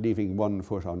and leaving one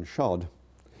foot unshod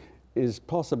is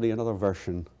possibly another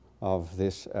version of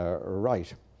this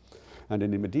rite. And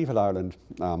in medieval Ireland,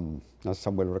 as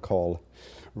some will recall,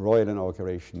 royal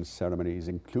inauguration ceremonies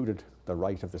included the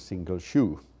rite of the single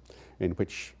shoe, in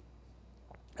which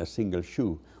a single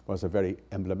shoe was a very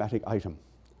emblematic item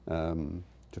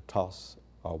to toss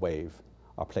or wave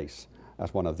or place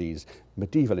at one of these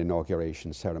medieval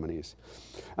inauguration ceremonies.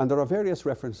 And there are various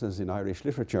references in Irish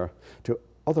literature to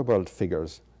otherworld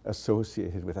figures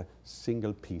associated with a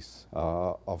single piece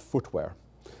of footwear.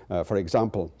 For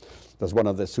example, there's one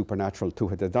of the supernatural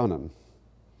Tuatha De Danann,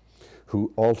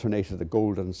 who alternated the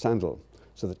golden sandal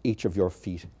so that each of your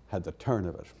feet had the turn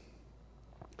of it.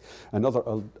 Another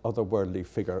otherworldly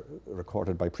figure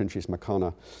recorded by Princess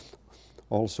McConnell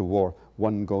also wore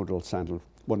one golden sandal,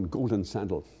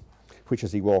 which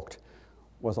as he walked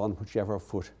was on whichever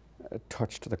foot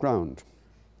touched the ground.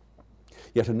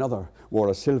 Yet another wore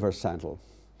a silver sandal,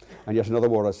 and yet another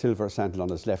wore a silver sandal on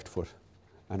his left foot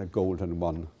and a golden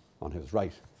one on his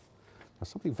right. There's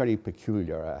something very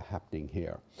peculiar happening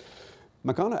here.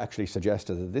 McConnell actually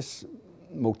suggested that this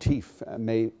motif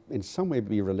may in some way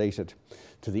be related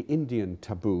to the Indian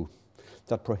taboo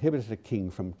that prohibited a king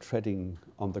from treading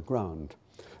on the ground,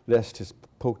 lest his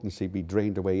potency be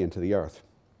drained away into the earth.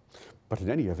 But in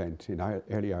any event, in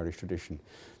early Irish tradition,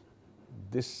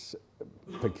 this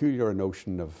peculiar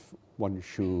notion of one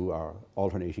shoe or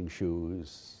alternating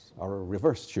shoes or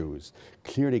reversed shoes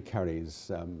clearly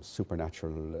carries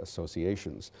supernatural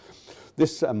associations.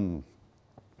 This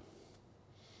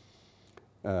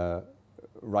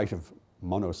rite of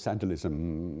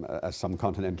monosandalism, as some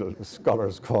continental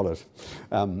scholars call it,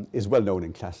 is well known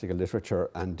in classical literature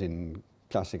and in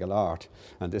classical art,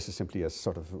 and this is simply a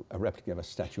sort of a replica of a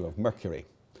statue of Mercury,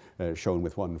 shown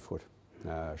with one foot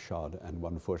shod and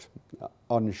one foot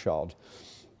unshod.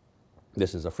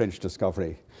 This is a French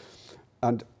discovery,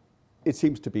 and it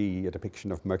seems to be a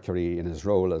depiction of Mercury in his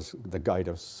role as the guide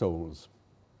of souls,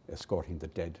 escorting the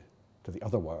dead to the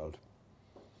other world.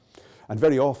 And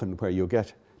very often where you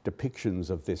get depictions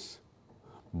of this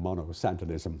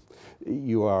monosandalism,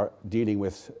 you are dealing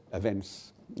with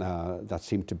events that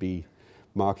seem to be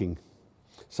marking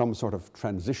some sort of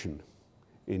transition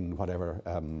in whatever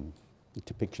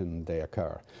depiction they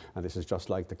occur. And this is just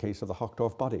like the case of the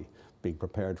Hockdorf body being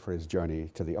prepared for his journey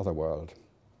to the other world.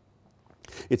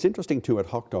 It's interesting too at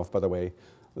Hockdorf, by the way,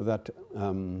 that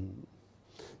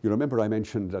you remember I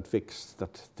mentioned at Vix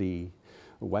that the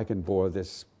wagon bore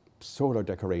this solar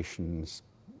decorations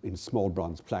in small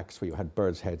bronze plaques where you had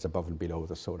birds' heads above and below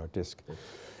the solar disc.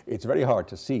 It's very hard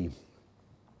to see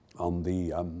on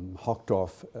the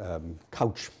Hockdorf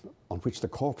couch on which the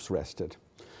corpse rested,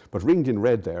 but ringed in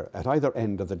red there at either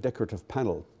end of the decorative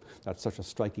panel, that's such a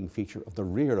striking feature of the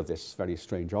rear of this very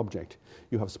strange object,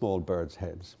 you have small birds'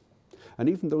 heads. And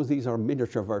even though these are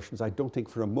miniature versions, I don't think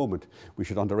for a moment we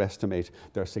should underestimate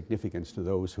their significance to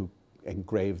those who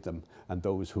engraved them and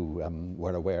those who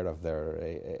were aware of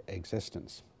their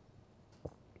existence.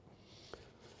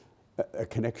 A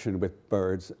connection with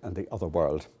birds and the other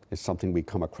world is something we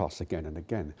come across again and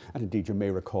again. And indeed, you may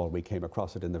recall we came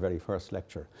across it in the very first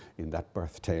lecture in that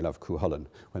birth tale of Cuchulainn,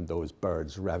 when those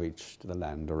birds ravaged the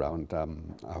land around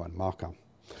Armagh.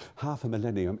 Half a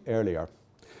millennium earlier,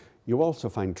 you also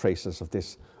find traces of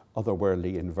this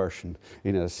otherworldly inversion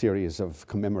in a series of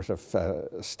commemorative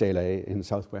stelae in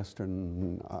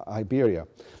southwestern Iberia.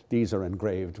 These are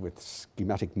engraved with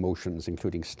schematic motions,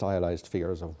 including stylized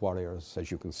figures of warriors,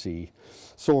 as you can see.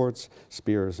 Swords,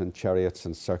 spears, and chariots,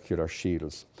 and circular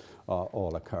shields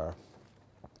all occur.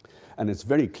 And it's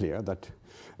very clear that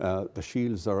the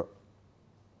shields are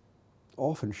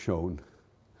often shown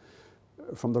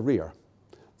from the rear.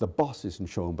 The boss isn't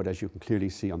shown, but as you can clearly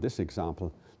see on this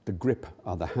example, the grip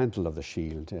on the handle of the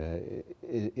shield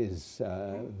is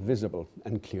visible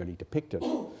and clearly depicted.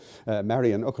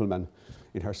 Marian Uckelman,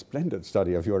 in her splendid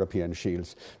study of European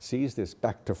shields, sees this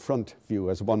back-to-front view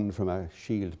as one from a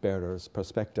shield bearer's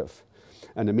perspective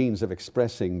and a means of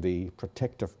expressing the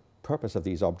protective purpose of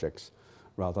these objects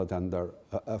rather than their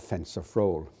offensive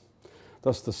role.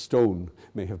 Thus, the stone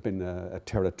may have been a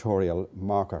territorial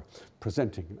marker,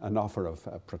 presenting an offer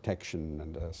of protection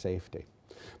and safety.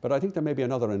 But I think there may be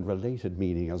another and related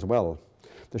meaning as well.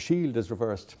 The shield is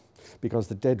reversed because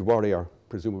the dead warrior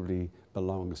presumably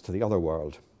belongs to the other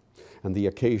world, and the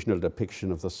occasional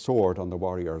depiction of the sword on the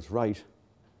warrior's right,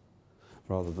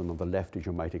 rather than on the left as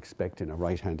you might expect in a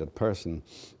right-handed person,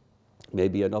 may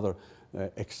be another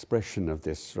expression of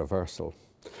this reversal.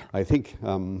 I think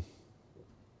the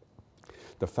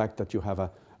fact that you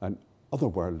have an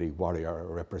otherworldly warrior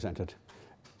represented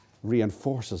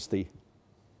reinforces the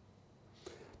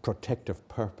protective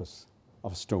purpose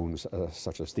of stones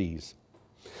such as these.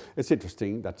 It's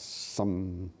interesting that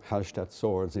some Hallstatt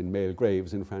swords in male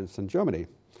graves in France and Germany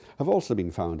have also been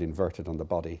found inverted on the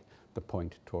body, the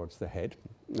point towards the head,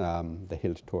 the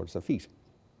hilt towards the feet.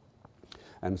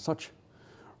 And such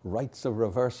rites of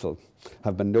reversal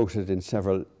have been noted in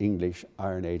several English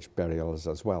Iron Age burials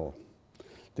as well.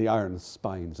 The iron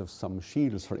spines of some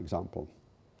shields, for example,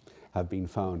 have been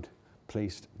found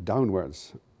placed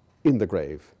downwards in the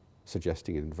grave,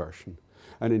 suggesting inversion.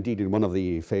 And indeed, in one of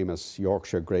the famous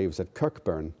Yorkshire graves at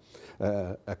Kirkburn,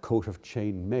 a coat of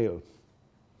chain mail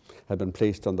had been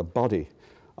placed on the body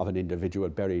of an individual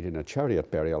buried in a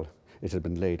chariot burial. It had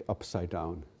been laid upside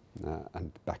down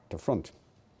and back to front.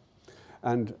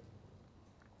 And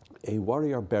a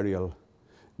warrior burial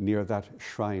near that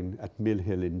shrine at Mill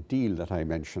Hill in Deal that I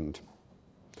mentioned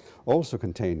also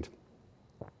contained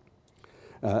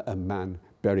a man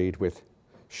buried with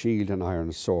shield and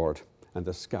iron sword, and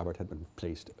the scabbard had been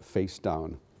placed face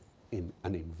down in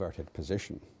an inverted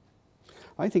position.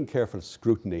 I think careful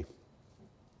scrutiny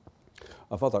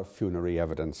of other funerary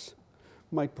evidence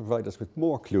might provide us with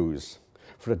more clues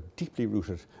for a deeply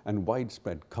rooted and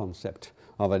widespread concept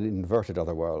of an inverted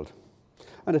otherworld.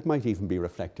 And it might even be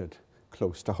reflected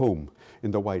close to home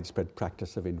in the widespread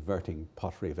practice of inverting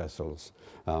pottery vessels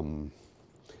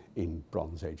in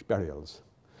Bronze Age burials.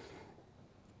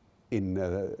 In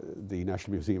the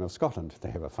National Museum of Scotland,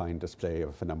 they have a fine display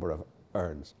of a number of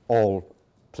urns, all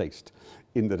placed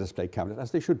in the display cabinet,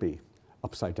 as they should be,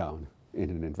 upside down in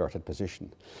an inverted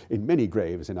position. In many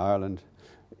graves in Ireland,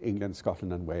 England,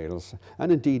 Scotland and Wales,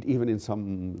 and indeed even in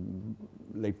some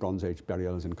late Bronze Age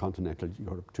burials in continental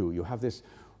Europe too, you have this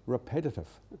repetitive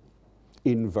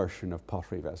inversion of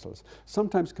pottery vessels,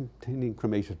 sometimes containing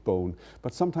cremated bone,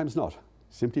 but sometimes not,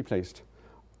 simply placed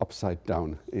upside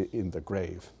down in the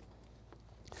grave.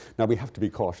 Now we have to be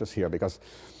cautious here because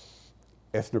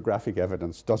ethnographic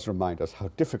evidence does remind us how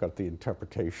difficult the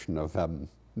interpretation of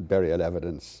burial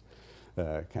evidence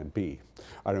can be.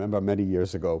 I remember many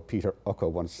years ago, Peter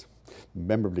Ucko once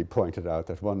memorably pointed out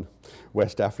that one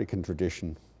West African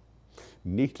tradition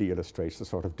neatly illustrates the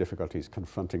sort of difficulties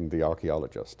confronting the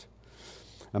archaeologist.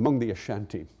 Among the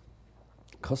Ashanti,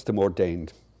 custom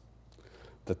ordained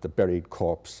that the buried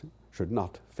corpse should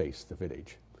not face the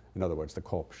village. In other words, the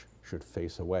corpse should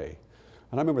face away.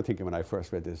 And I remember thinking when I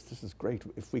first read this is great.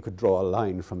 If we could draw a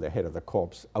line from the head of the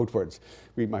corpse outwards,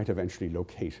 we might eventually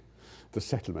locate the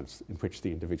settlements in which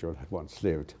the individual had once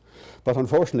lived. But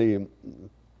unfortunately,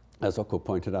 as Ucko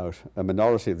pointed out, a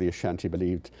minority of the Ashanti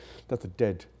believed that the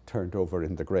dead turned over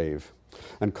in the grave,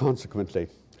 and consequently,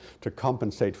 to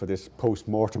compensate for this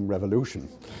post-mortem revolution,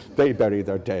 they bury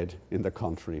their dead in the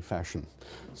contrary fashion.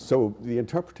 So the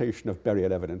interpretation of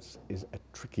burial evidence is a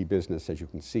tricky business, as you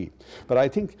can see. But I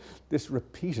think this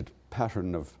repeated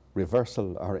pattern of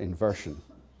reversal or inversion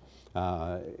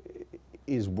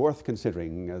is worth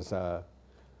considering as a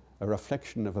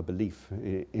reflection of a belief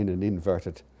in an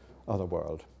inverted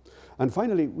otherworld. And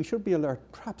finally, we should be alert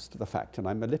perhaps to the fact, and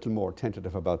I'm a little more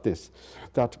tentative about this,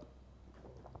 that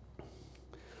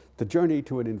the journey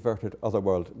to an inverted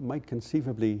otherworld might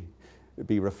conceivably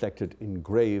be reflected in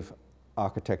grave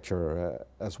architecture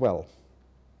as well.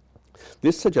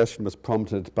 This suggestion was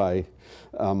prompted by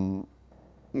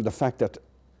the fact that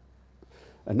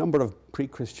a number of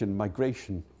pre-Christian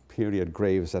migration period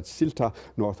graves at Silta,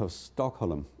 north of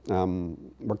Stockholm,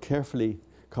 were carefully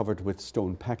covered with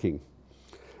stone packing.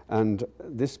 And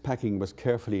this packing was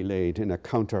carefully laid in a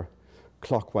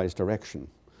counter-clockwise direction,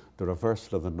 the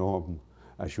reversal of the norm,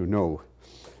 as you know,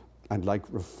 and like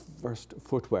reversed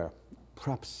footwear,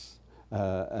 perhaps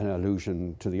an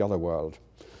allusion to the other world.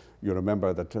 You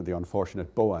remember that the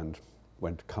unfortunate Boand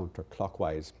went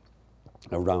counterclockwise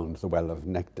around the well of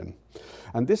Necton.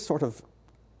 And this sort of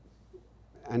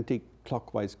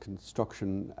anti-clockwise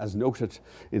construction, as noted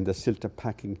in the Silta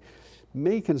packing,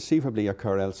 may conceivably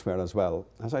occur elsewhere as well.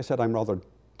 As I said, I'm rather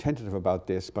tentative about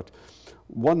this, but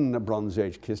one Bronze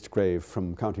Age kist grave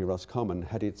from County Roscommon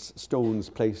had its stones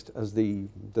placed, as the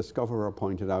discoverer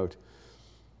pointed out,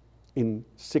 in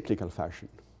cyclical fashion.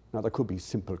 Now, there could be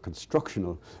simple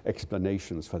constructional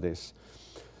explanations for this,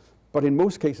 but in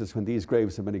most cases when these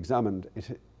graves have been examined,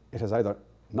 it has either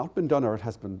not been done or it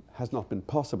has not been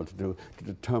possible to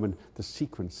determine the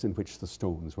sequence in which the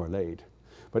stones were laid.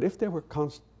 But if they were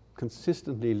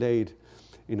consistently laid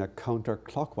in a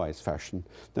counterclockwise fashion,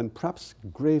 then perhaps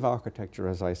grave architecture,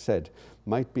 as I said,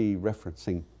 might be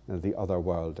referencing the other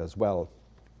world as well.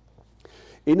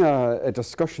 In a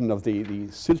discussion of the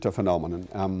Silta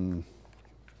phenomenon,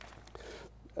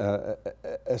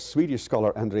 a Swedish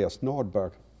scholar, Andreas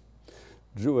Nordberg,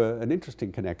 drew an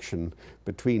interesting connection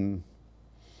between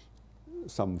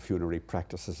some funerary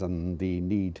practices and the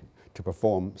need to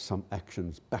perform some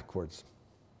actions backwards,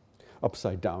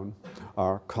 upside down,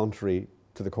 or contrary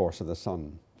to the course of the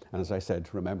sun. And as I said,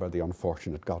 remember the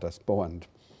unfortunate goddess Boand.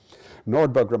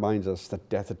 Nordberg reminds us that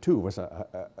death too was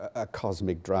a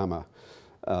cosmic drama,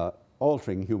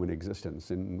 altering human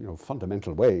existence in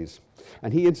fundamental ways.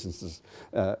 And he instances,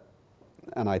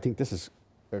 and I think this is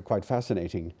quite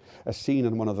fascinating, a scene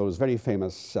in one of those very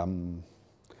famous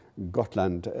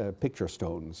Gotland picture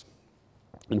stones,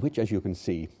 in which, as you can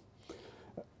see,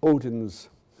 Odin's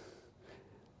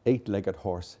eight-legged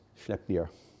horse, Sleipnir,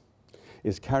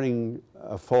 is carrying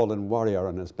a fallen warrior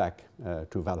on his back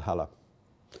to Valhalla.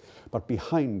 But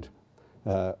behind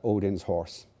Odin's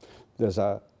horse, there's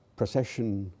a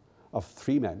procession of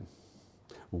three men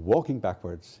walking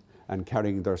backwards and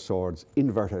carrying their swords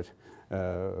inverted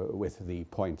with the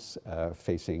points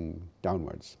facing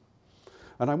downwards.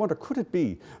 And I wonder, could it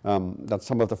be that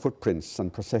some of the footprints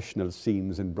and processional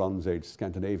scenes in Bronze Age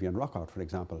Scandinavian rock art, for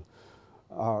example,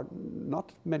 are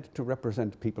not meant to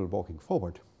represent people walking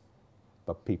forward,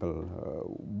 but people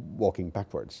walking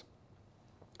backwards.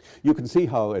 You can see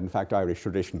how, in fact, Irish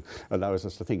tradition allows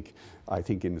us to think, I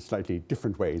think, in slightly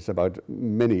different ways about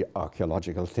many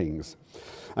archaeological things.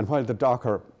 And while the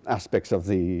darker aspects of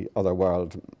the other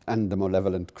world and the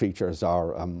malevolent creatures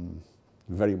are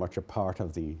very much a part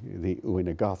of the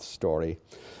Uaine Goth story,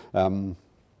 a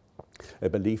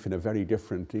belief in a very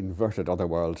different, inverted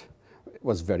otherworld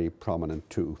was very prominent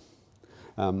too.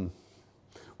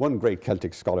 One great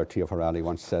Celtic scholar, Theo Ferrari,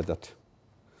 once said that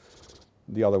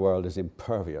the other world is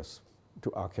impervious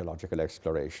to archaeological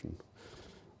exploration.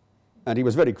 And he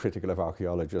was very critical of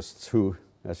archaeologists who,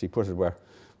 as he put it, were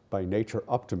by nature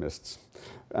optimists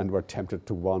and were tempted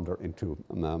to wander into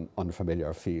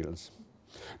unfamiliar fields.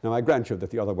 Now, I grant you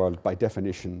that the other world, by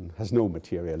definition, has no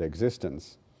material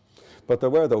existence, but there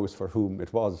were those for whom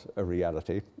it was a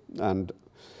reality, and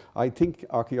I think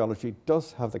archaeology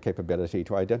does have the capability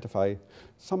to identify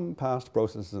some past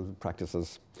processes and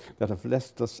practices that have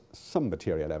left us some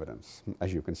material evidence,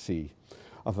 as you can see,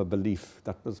 of a belief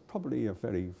that was probably a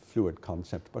very fluid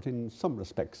concept, but in some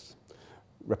respects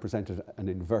represented an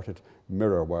inverted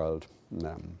mirror world.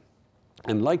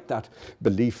 And like that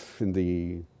belief in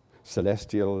the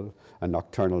celestial and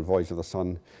nocturnal voice of the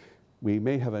sun, we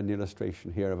may have an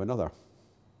illustration here of another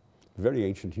very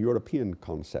ancient European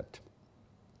concept.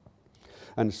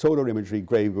 And solar imagery,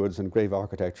 grave goods, and grave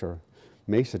architecture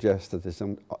may suggest that this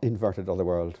inverted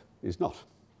otherworld is not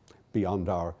beyond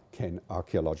our ken,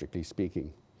 archaeologically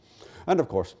speaking. And of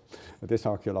course, this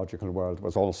archaeological world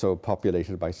was also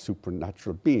populated by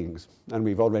supernatural beings, and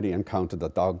we've already encountered the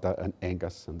Dagda and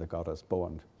Angus and the goddess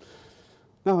Boan.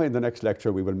 Now, in the next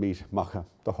lecture, we will meet Macha,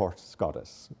 the horse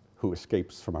goddess, who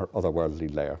escapes from her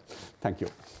otherworldly lair. Thank you.